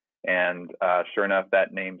Pig. And sure enough,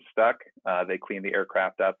 that name stuck. They cleaned the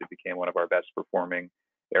aircraft up. It became one of our best performing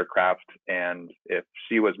aircraft. And if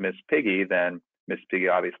she was Miss Piggy, then Miss Piggy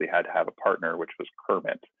obviously had to have a partner, which was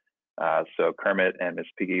Kermit. So Kermit and Miss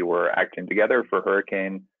Piggy were acting together for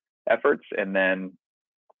hurricane efforts. And then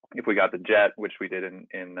if we got the jet, which we did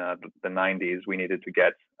in the 90s, we needed to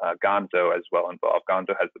get Gonzo as well involved.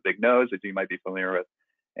 Gonzo has the big nose, as you might be familiar with.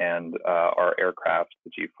 And our aircraft,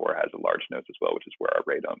 the G4, has a large nose as well, which is where our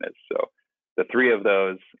radome is. So the three of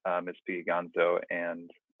those, Miss Piggy, Gonzo, and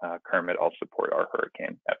Kermit, all support our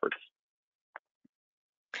hurricane efforts.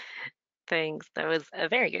 Thanks. That was a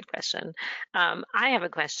very good question. I have a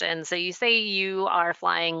question. So you say you are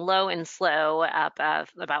flying low and slow up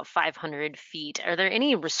about 500 feet. Are there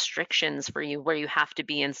any restrictions for you where you have to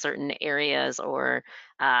be in certain areas or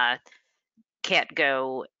can't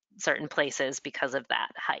go certain places because of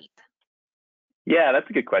that height? Yeah, that's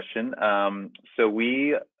a good question. So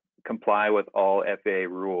we comply with all FAA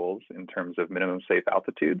rules in terms of minimum safe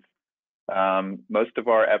altitudes. Most of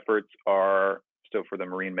our efforts are, so for the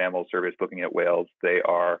Marine Mammal Service looking at whales, they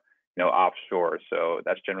are offshore. So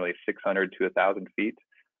that's generally 600 to 1,000 feet.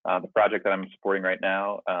 The project that I'm supporting right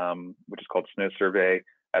now, which is called Snow Survey,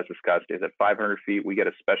 as discussed, is at 500 feet. We get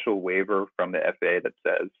a special waiver from the FAA that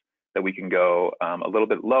says that we can go a little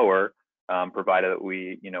bit lower, provided that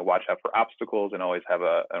we watch out for obstacles and always have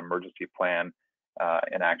an emergency plan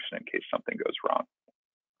in action in case something goes wrong.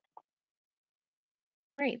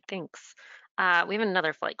 Great, thanks. We have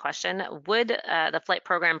another flight question. Would the flight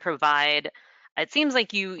program provide, it seems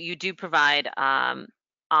like you do provide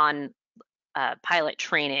on pilot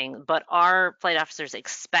training, but are flight officers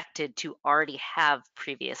expected to already have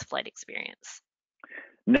previous flight experience?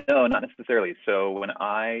 No, not necessarily. So when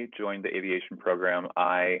I joined the aviation program,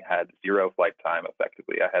 I had 0 flight time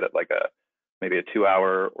effectively. I had maybe a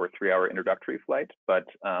 2-hour or 3-hour introductory flight, but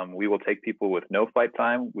we will take people with no flight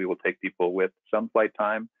time. We will take people with some flight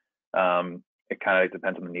time. It kind of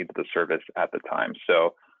depends on the needs of the service at the time.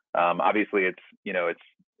 So obviously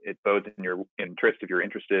it bodes in your interest if you're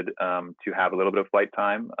interested to have a little bit of flight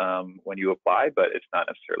time when you apply, but it's not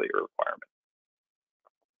necessarily a requirement.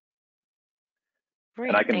 Great,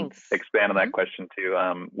 and I can thanks. expand on that question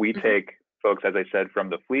too. We take folks, as I said, from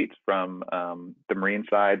the fleet, from the Marine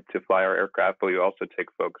side to fly our aircraft, but we also take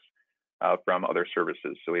folks from other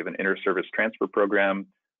services. So we have an inter-service transfer program.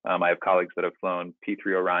 I have colleagues that have flown P3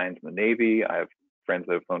 Orions in the Navy. I have friends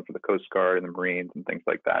that have flown for the Coast Guard and the Marines and things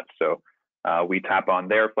like that. So we tap on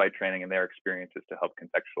their flight training and their experiences to help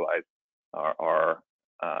contextualize our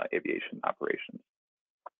aviation operations.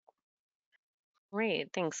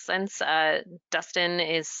 Great, thanks. Since Dustin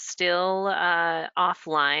is still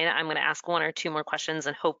offline, I'm going to ask 1 or 2 more questions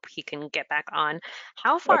and hope he can get back on.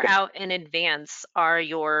 How far out in advance are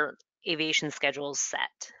your aviation schedules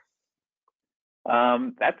set?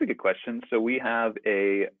 That's a good question. So we have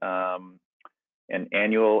an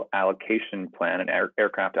annual allocation plan, an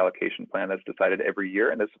aircraft allocation plan that's decided every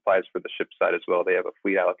year, and this applies for the ship side as well. They have a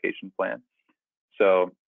fleet allocation plan.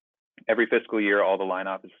 So every fiscal year, all the line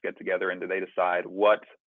officers get together and they decide what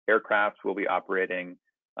aircraft will be operating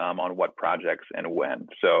on what projects and when.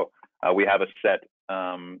 So we have a set,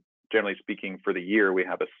 generally speaking, for the year, we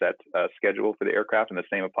have a set schedule for the aircraft, and the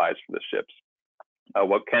same applies for the ships.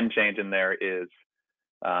 What can change in there is,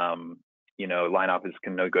 line officers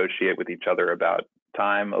can negotiate with each other about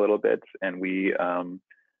time a little bit, and we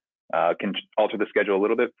can alter the schedule a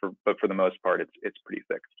little bit, but for the most part, it's pretty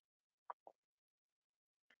fixed.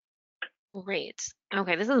 Great.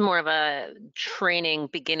 Okay, this is more of a training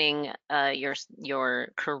beginning your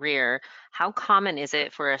career. How common is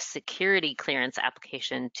it for a security clearance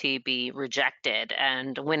application to be rejected?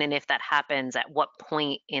 And when and if that happens, at what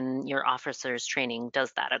point in your officer's training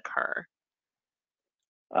does that occur?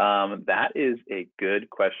 That is a good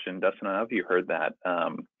question, Dustin. I don't know if you heard that.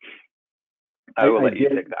 I will let you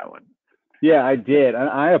take that one. Yeah, I did. And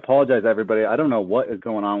I apologize, everybody. I don't know what is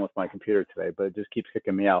going on with my computer today, but it just keeps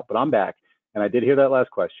kicking me out. But I'm back, and I did hear that last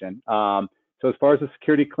question. So as far as the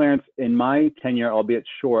security clearance, in my tenure, albeit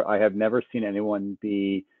short, I have never seen anyone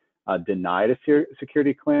be denied a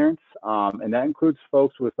security clearance. And that includes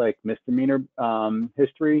folks with like misdemeanor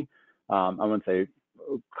history. I wouldn't say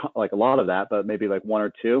like a lot of that, but maybe like 1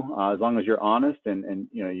 or 2, as long as you're honest and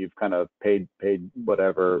you've kind of paid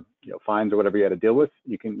whatever, fines or whatever you had to deal with,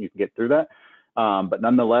 you can get through that. But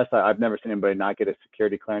nonetheless, I've never seen anybody not get a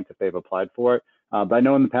security clearance if they've applied for it. But I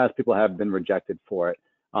know in the past people have been rejected for it.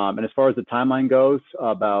 And as far as the timeline goes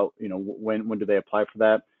about, when do they apply for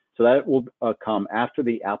that? So that will come after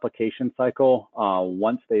the application cycle.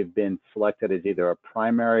 Once they've been selected as either a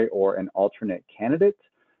primary or an alternate candidate,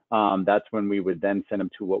 that's when we would then send them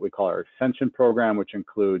to what we call our extension program, which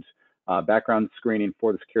includes background screening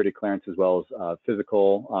for the security clearance, as well as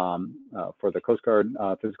physical for the Coast Guard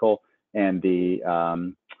physical, and the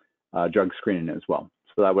drug screening as well.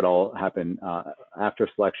 So that would all happen after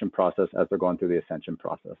selection process as they're going through the ascension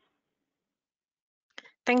process.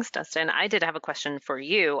 Thanks, Dustin. I did have a question for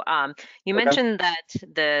you. You Okay. mentioned that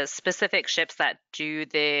the specific ships that do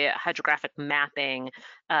the hydrographic mapping,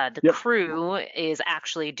 the Yep. crew is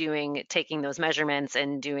actually taking those measurements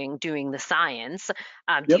and doing the science.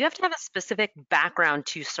 Do Yep. you have to have a specific background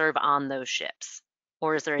to serve on those ships,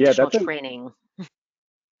 or is there Yeah, additional training?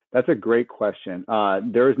 That's a great question.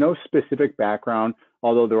 There is no specific background,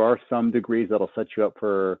 although there are some degrees that'll set you up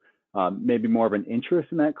for maybe more of an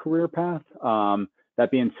interest in that career path. That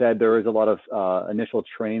being said, there is a lot of initial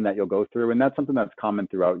training that you'll go through, and that's something that's common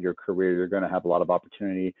throughout your career. You're going to have a lot of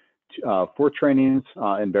opportunity for trainings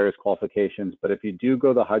and various qualifications. But if you do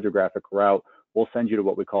go the hydrographic route, we'll send you to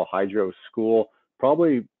what we call hydro school,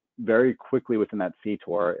 probably very quickly within that sea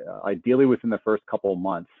tour, ideally within the first couple of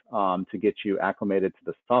months, to get you acclimated to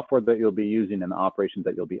the software that you'll be using and the operations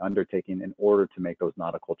that you'll be undertaking in order to make those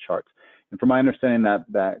nautical charts. And from my understanding,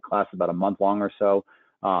 that class is about a month long or so.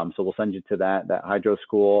 So we'll send you to that hydro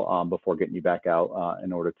school before getting you back out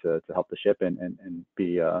in order to help the ship and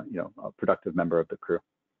be a productive member of the crew.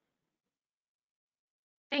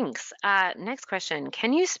 Thanks. Next question.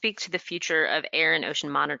 Can you speak to the future of air and ocean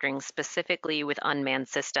monitoring, specifically with unmanned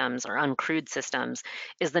systems or uncrewed systems?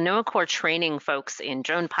 Is the NOAA Corps training folks in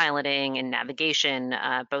drone piloting and navigation,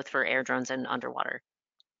 both for air drones and underwater?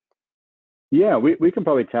 Yeah, we can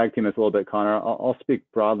probably tag team this a little bit, Connor. I'll speak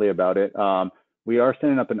broadly about it. We are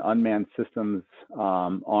setting up an unmanned systems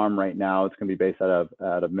arm right now. It's going to be based out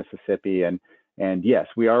of Mississippi, and yes,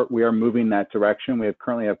 we are moving that direction. We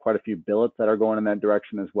currently have quite a few billets that are going in that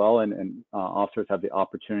direction as well, and officers have the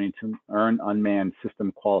opportunity to earn unmanned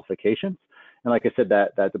system qualifications. And like I said,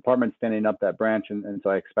 that department's standing up that branch, and so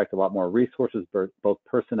I expect a lot more resources, both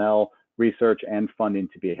personnel, research, and funding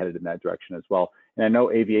to be headed in that direction as well. And I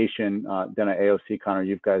know aviation, down at AOC, Connor,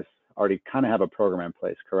 you guys already kind of have a program in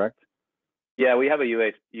place, correct? Yeah, we have a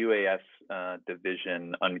UAS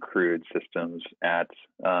division uncrewed systems at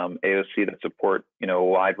AOC that support a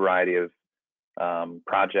wide variety of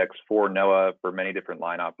projects for NOAA for many different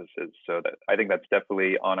line offices. So that I think that's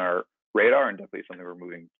definitely on our radar and definitely something we're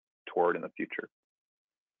moving toward in the future.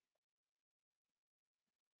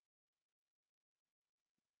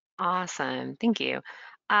 Awesome. Thank you.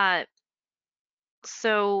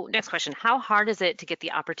 So next question. How hard is it to get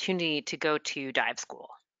the opportunity to go to dive school?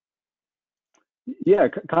 Yeah,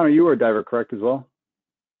 Connor, you were a diver, correct, as well?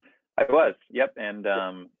 I was, yep. And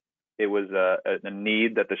it was a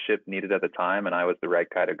need that the ship needed at the time, and I was the right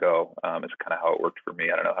guy to go. It's kind of how it worked for me.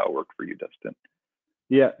 I don't know how it worked for you, Dustin.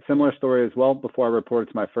 Yeah, similar story as well. Before I reported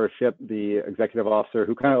to my first ship, the executive officer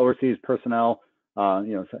who kind of oversees personnel,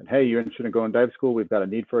 said, "Hey, you're interested in going to dive school? We've got a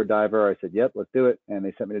need for a diver." I said, "Yep, let's do it." And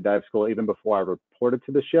they sent me to dive school even before I reported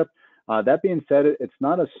to the ship. That being said, it's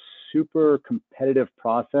not a super competitive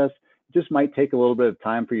process. It just might take a little bit of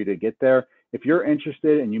time for you to get there. If you're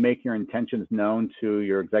interested and you make your intentions known to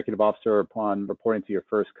your executive officer upon reporting to your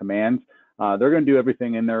first command, they're going to do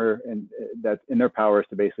everything that's in their powers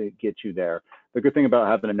to basically get you there. The good thing about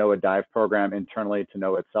having a NOAA dive program internally to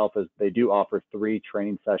NOAA itself is they do offer 3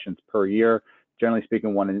 training sessions per year. Generally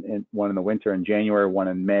speaking, one in the winter in January, one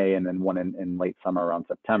in May, and then one in late summer around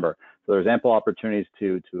September. So there's ample opportunities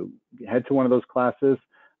to head to one of those classes.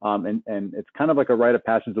 And it's kind of like a rite of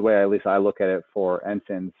passage the way at least I look at it for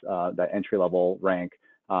ensigns, that entry level rank,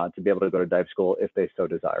 to be able to go to dive school if they so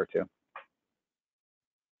desire to.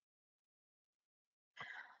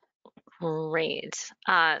 Great.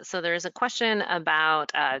 So there's a question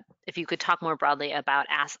about if you could talk more broadly about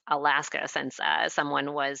Alaska, since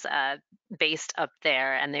someone was based up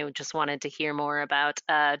there and they just wanted to hear more about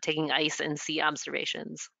taking ice and sea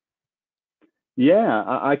observations. Yeah,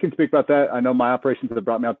 I can speak about that. I know my operations have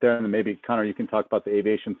brought me up there, and then maybe Connor, you can talk about the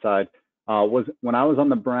aviation side. When I was on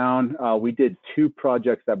the Brown, we did 2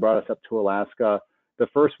 projects that brought us up to Alaska. The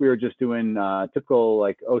first, we were just doing typical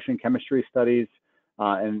like ocean chemistry studies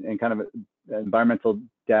and kind of environmental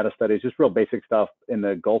data studies, just real basic stuff in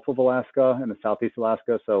the Gulf of Alaska and the Southeast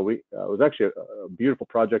Alaska. So it was actually a beautiful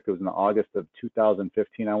project. It was in August of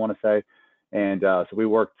 2015, I want to say. And so we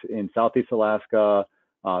worked in Southeast Alaska,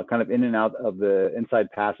 kind of in and out of the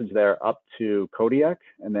inside passage there up to Kodiak.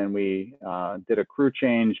 And then we did a crew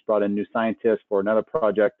change, brought in new scientists for another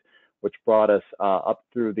project, which brought us up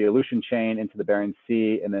through the Aleutian chain into the Bering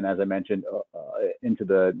Sea. And then, as I mentioned, into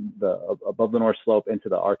the above the North Slope into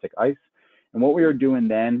the Arctic ice. And what we were doing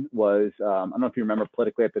then was, I don't know if you remember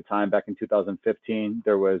politically at the time, back in 2015,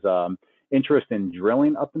 there was interest in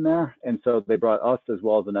drilling up in there. And so they brought us as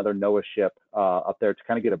well as another NOAA ship up there to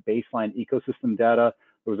kind of get a baseline ecosystem data.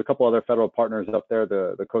 There was a couple other federal partners up there,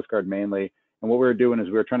 the Coast Guard mainly. And what we were doing is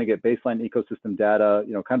we were trying to get baseline ecosystem data,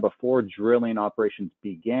 kind of before drilling operations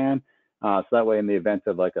began. So that way, in the event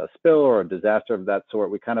of like a spill or a disaster of that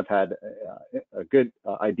sort, we kind of had a good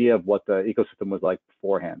idea of what the ecosystem was like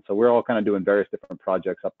beforehand. So we're all kind of doing various different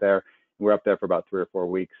projects up there. We're up there for about 3 or 4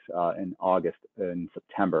 weeks in August and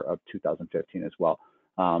September of 2015 as well.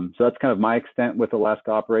 So that's kind of my extent with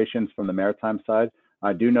Alaska operations from the maritime side.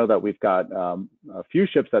 I do know that we've got a few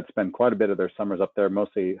ships that spend quite a bit of their summers up there,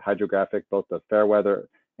 mostly hydrographic, both the Fairweather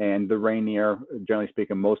and the Rainier. Generally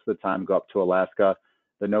speaking, most of the time go up to Alaska.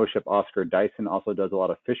 The NOAA ship Oscar Dyson also does a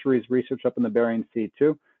lot of fisheries research up in the Bering Sea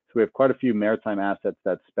too. So we have quite a few maritime assets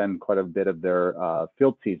that spend quite a bit of their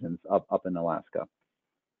field seasons up in Alaska.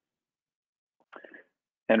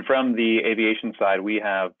 And from the aviation side, we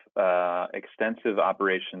have extensive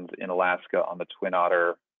operations in Alaska on the Twin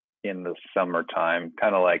Otter in the summertime,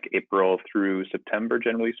 kind of like April through September,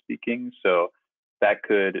 generally speaking. So that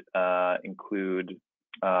could include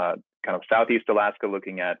kind of Southeast Alaska,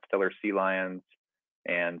 looking at stellar sea lions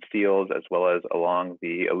and seals, as well as along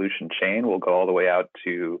the Aleutian chain. We'll go all the way out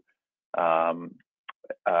to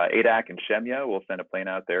Adak and Shemya. We'll send a plane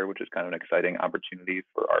out there, which is kind of an exciting opportunity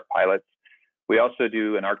for our pilots. We also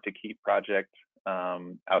do an Arctic heat project out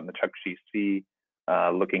in the Chukchi Sea,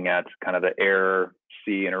 looking at kind of the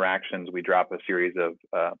air-sea interactions. We drop a series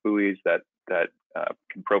of buoys that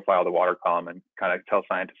can profile the water column and kind of tell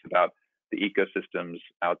scientists about the ecosystems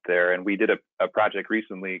out there. And we did a project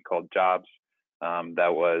recently called JOBS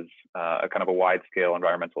that was a kind of a wide-scale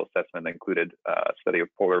environmental assessment that included a study of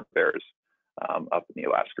polar bears up in the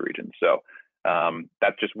Alaska region. So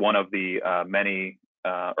that's just one of the many,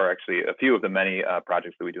 or actually a few of the many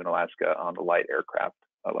projects that we do in Alaska on the light aircraft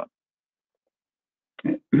alone.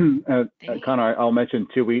 Conor, I'll mention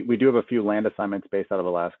too, we do have a few land assignments based out of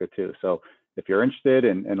Alaska too. So if you're interested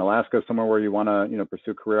in Alaska, somewhere where you want to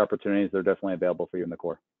pursue career opportunities, they're definitely available for you in the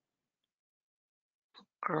Corps.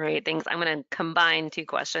 Great, thanks. I'm going to combine 2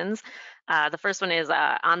 questions. The first one is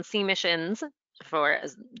on sea missions for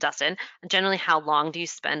Dustin. Generally, how long do you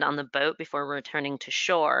spend on the boat before returning to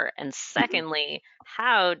shore? And secondly,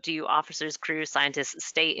 how do officers, crew, scientists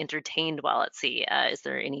stay entertained while at sea? Is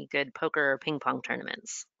there any good poker or ping pong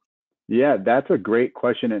tournaments? Yeah, that's a great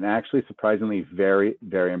question, and actually surprisingly very,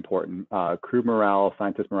 very important. Crew morale,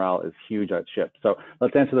 scientist morale is huge at ship. So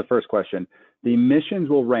let's answer the first question. The missions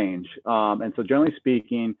will range, and so generally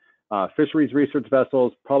speaking, fisheries research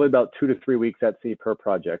vessels, probably about 2 to 3 weeks at sea per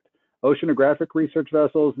project. Oceanographic research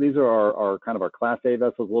vessels, these are our kind of our Class A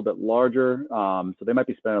vessels, a little bit larger, so they might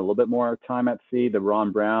be spending a little bit more time at sea. The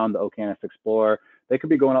Ron Brown, the Oceanographic Explorer, they could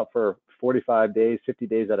be going up for 45 days, 50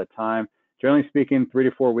 days at a time. Generally speaking, 3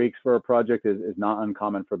 to 4 weeks for a project is not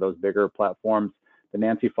uncommon for those bigger platforms. The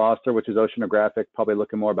Nancy Foster, which is oceanographic, probably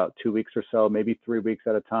looking more about 2 weeks or so, maybe 3 weeks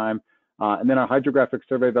at a time. And then our hydrographic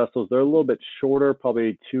survey vessels, they're a little bit shorter,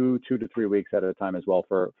 probably 2 to 3 weeks at a time as well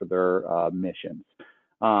for their missions.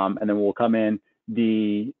 And then we'll come in.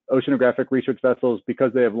 The oceanographic research vessels,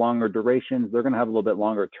 because they have longer durations, they're going to have a little bit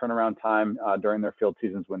longer turnaround time during their field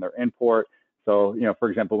seasons when they're in port. So,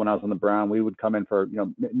 for example, when I was on the Brown, we would come in for,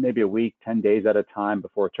 maybe a week, 10 days at a time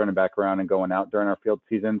before turning back around and going out during our field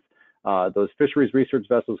seasons. Those fisheries research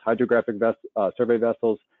vessels, hydrographic survey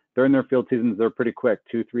vessels, during their field seasons, they're pretty quick,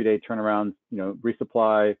 2-3 day turnarounds,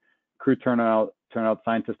 resupply, crew turnout,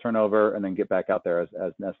 scientist turnover, and then get back out there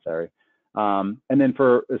as necessary. And then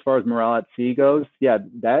as far as morale at sea goes, yeah,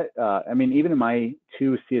 I mean, even in my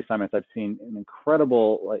 2 sea assignments, I've seen an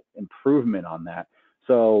incredible improvement on that.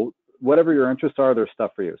 So whatever your interests are, there's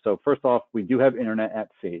stuff for you. So first off, we do have internet at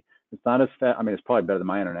sea. It's not as fast. I mean, it's probably better than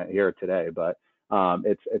my internet here today, but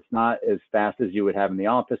it's not as fast as you would have in the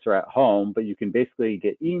office or at home, but you can basically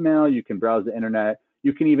get email, you can browse the internet.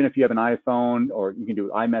 You can, even if you have an iPhone, or you can do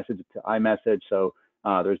iMessage to iMessage. So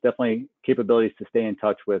there's definitely capabilities to stay in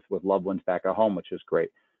touch with loved ones back at home, which is great.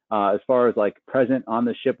 As far as like present on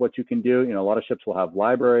the ship, what you can do, a lot of ships will have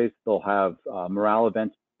libraries. They'll have morale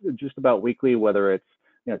events just about weekly, whether it's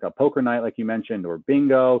like a poker night, like you mentioned, or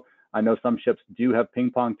bingo. I know some ships do have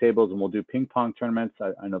ping pong tables, and we'll do ping pong tournaments.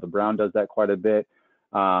 I know the Brown does that quite a bit.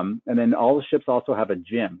 And then all the ships also have a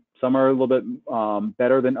gym. Some are a little bit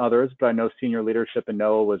better than others, but I know senior leadership in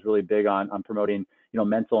NOAA was really big on promoting,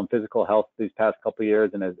 mental and physical health these past couple of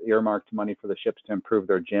years, and has earmarked money for the ships to improve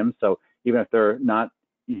their gyms. So even if they're not,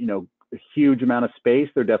 a huge amount of space,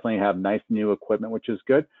 they definitely have nice new equipment, which is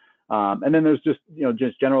good. And then there's just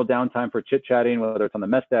general downtime for chit-chatting, whether it's on the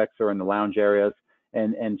mess decks or in the lounge areas.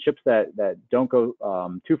 And ships that don't go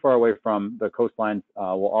too far away from the coastlines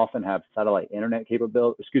will often have satellite internet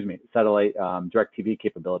capability, satellite direct TV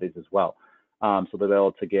capabilities as well. So they're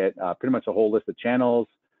able to get pretty much a whole list of channels.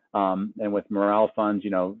 And with morale funds,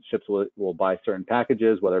 ships will buy certain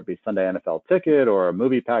packages, whether it be Sunday NFL ticket or a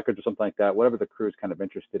movie package or something like that, whatever the crew's kind of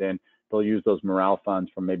interested in, they'll use those morale funds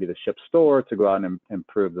from maybe the ship's store to go out and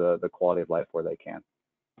improve the quality of life where they can.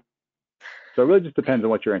 So it really just depends on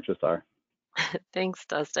what your interests are. Thanks,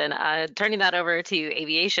 Dustin. Turning that over to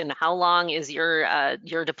aviation, how long is your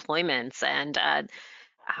deployments, and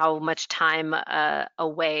how much time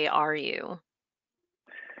away are you?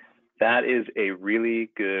 That is a really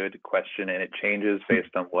good question, and it changes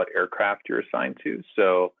based on what aircraft you're assigned to.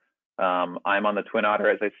 So I'm on the Twin Otter,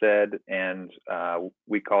 as I said, and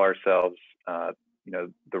we call ourselves, the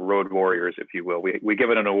road warriors, if you will. We give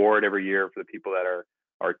it an award every year for the people that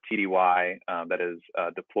are TDY, that is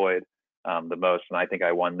deployed the most, and I think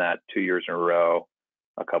I won that 2 years in a row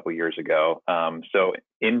a couple years ago. So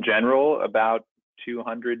in general, about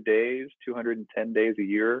 200 days, 210 days a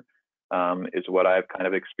year is what I've kind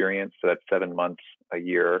of experienced. So that's 7 months a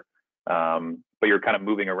year. But you're kind of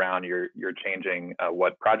moving around. You're changing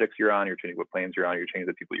what projects you're on. You're changing what planes you're on. You're changing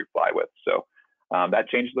the people you fly with. So that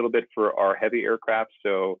changed a little bit for our heavy aircraft.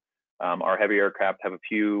 So our heavy aircraft have a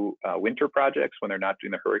few winter projects when they're not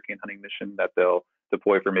doing the hurricane hunting mission that they'll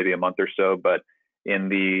deploy for maybe a month or so. But in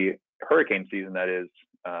the hurricane season, that is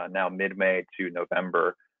now mid-May to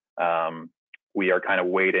November, we are kind of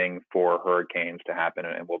waiting for hurricanes to happen,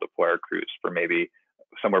 and we'll deploy our crews for maybe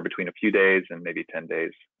somewhere between a few days and maybe 10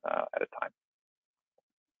 days at a time.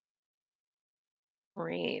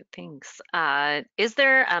 Great, thanks. Is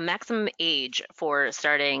there a maximum age for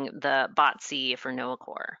starting the BOTC for NOAA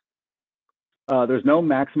Corps? There's no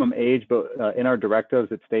maximum age, but in our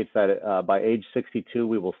directives, it states that by age 62,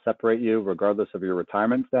 we will separate you regardless of your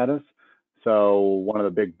retirement status. So one of the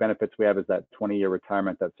big benefits we have is that 20-year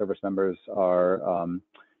retirement that service members have.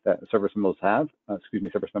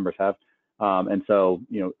 And so,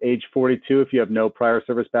 age 42, if you have no prior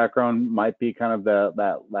service background, might be kind of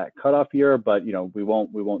that cutoff year. But we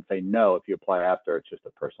won't say no if you apply after. It's just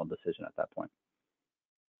a personal decision at that point.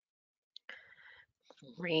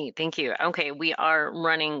 Great, thank you. Okay, we are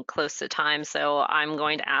running close to time, so I'm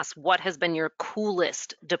going to ask, what has been your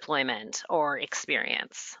coolest deployment or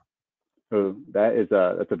experience? So that's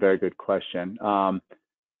a very good question.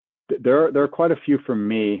 There are quite a few for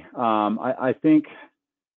me. I think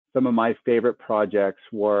some of my favorite projects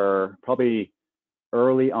were probably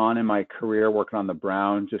early on in my career working on the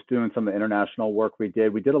Brown, just doing some of the international work we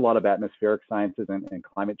did. We did a lot of atmospheric sciences and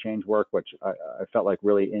climate change work, which I felt like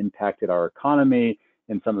really impacted our economy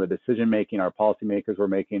and some of the decision making our policymakers were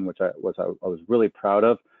making, which I was really proud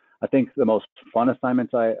of. I think the most fun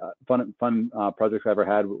assignments, projects I ever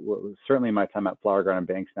had was certainly my time at Flower Garden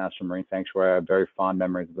Banks National Marine Sanctuary. I have very fond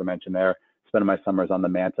memories, as I mentioned there. Spending my summers on the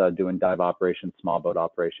Manta doing dive operations, small boat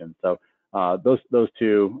operations. So those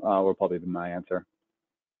two were probably my answer.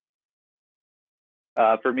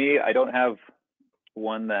 For me, I don't have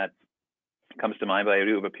one that comes to mind, but I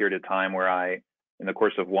do have a period of time where in the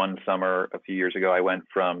course of one summer a few years ago, I went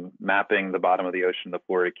from mapping the bottom of the ocean, the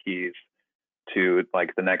Florida Keys, to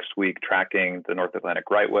like the next week tracking the North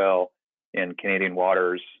Atlantic right whale in Canadian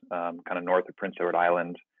waters, kind of north of Prince Edward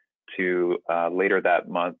Island, to later that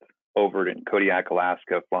month over in Kodiak,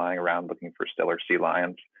 Alaska, flying around looking for stellar sea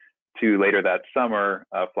lions, to later that summer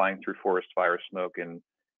flying through forest fire smoke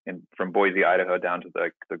from Boise, Idaho, down to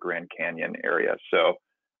the Grand Canyon area. So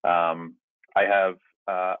I have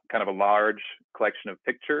kind of a large collection of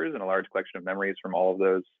pictures and a large collection of memories from all of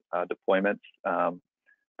those deployments.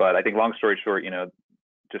 But I think, long story short,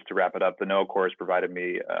 just to wrap it up, the NOAA Corps has provided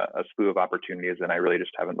me a slew of opportunities, and I really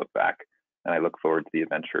just haven't looked back. And I look forward to the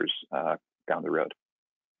adventures down the road.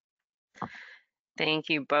 Thank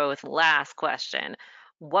you both. Last question.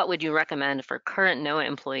 What would you recommend for current NOAA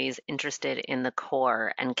employees interested in the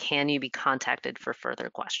Corps, and can you be contacted for further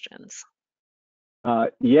questions?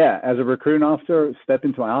 Yeah, as a recruiting officer, step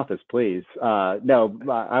into my office, please. No,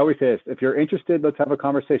 I always say this: if you're interested, let's have a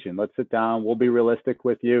conversation. Let's sit down. We'll be realistic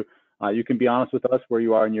with you. You can be honest with us where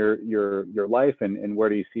you are in your life and where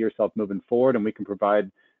do you see yourself moving forward, and we can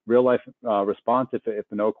provide real life response if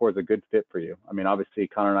the NOAA Corps is a good fit for you. I mean, obviously,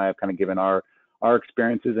 Conor and I have kind of given our our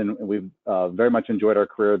experiences, and we've very much enjoyed our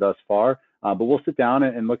career thus far. But we'll sit down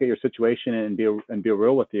and look at your situation and be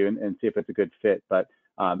real with you and see if it's a good fit. But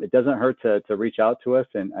it doesn't hurt to reach out to us,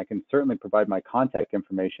 and I can certainly provide my contact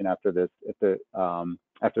information after this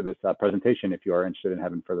presentation if you are interested in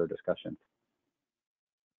having further discussions.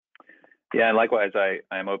 Yeah, and likewise, I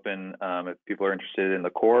am open if people are interested in the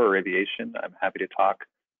Corps or aviation. I'm happy to talk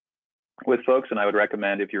with folks, and I would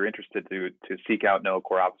recommend, if you're interested, to seek out NOAA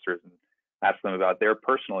Corps officers and ask them about their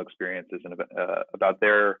personal experiences and about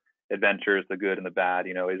their adventures, the good and the bad.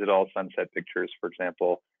 You know, is it all sunset pictures, for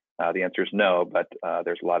example? The answer is no, but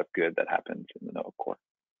there's a lot of good that happens in the NOAA Corps.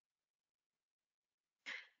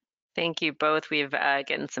 Thank you both. We've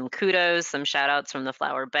gotten some kudos, some shout outs from the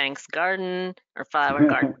Flower Banks Garden, or Flower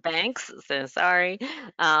Garden Banks, so sorry. That's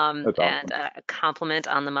awesome. And a compliment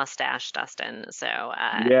on the mustache, Dustin. So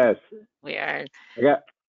yes, we are.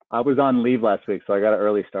 I was on leave last week, so I got an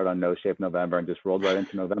early start on No Shape November and just rolled right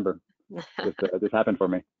into November. This happened for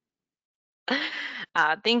me.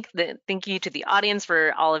 Thank you to the audience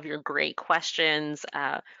for all of your great questions.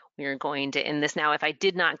 We are going to end this now. If I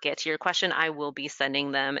did not get to your question, I will be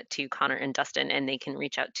sending them to Conor and Dustin, and they can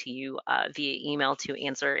reach out to you via email to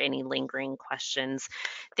answer any lingering questions.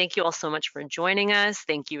 Thank you all so much for joining us.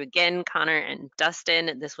 Thank you again, Conor and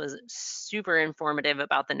Dustin. This was super informative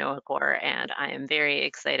about the NOAA Corps, and I am very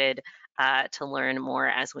excited to learn more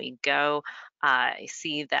as we go. I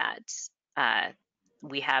see that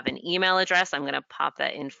we have an email address. I'm going to pop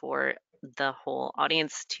that in for the whole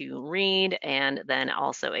audience to read, and then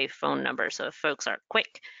also a phone number. So if folks are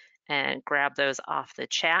quick and grab those off the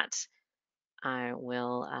chat, I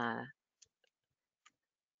will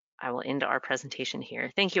end our presentation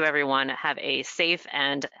here. Thank you, everyone. Have a safe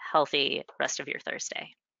and healthy rest of your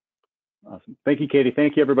Thursday. Awesome. Thank you, Katie.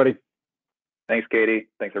 Thank you, everybody. Thanks, Katie.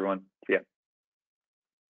 Thanks, everyone. See ya.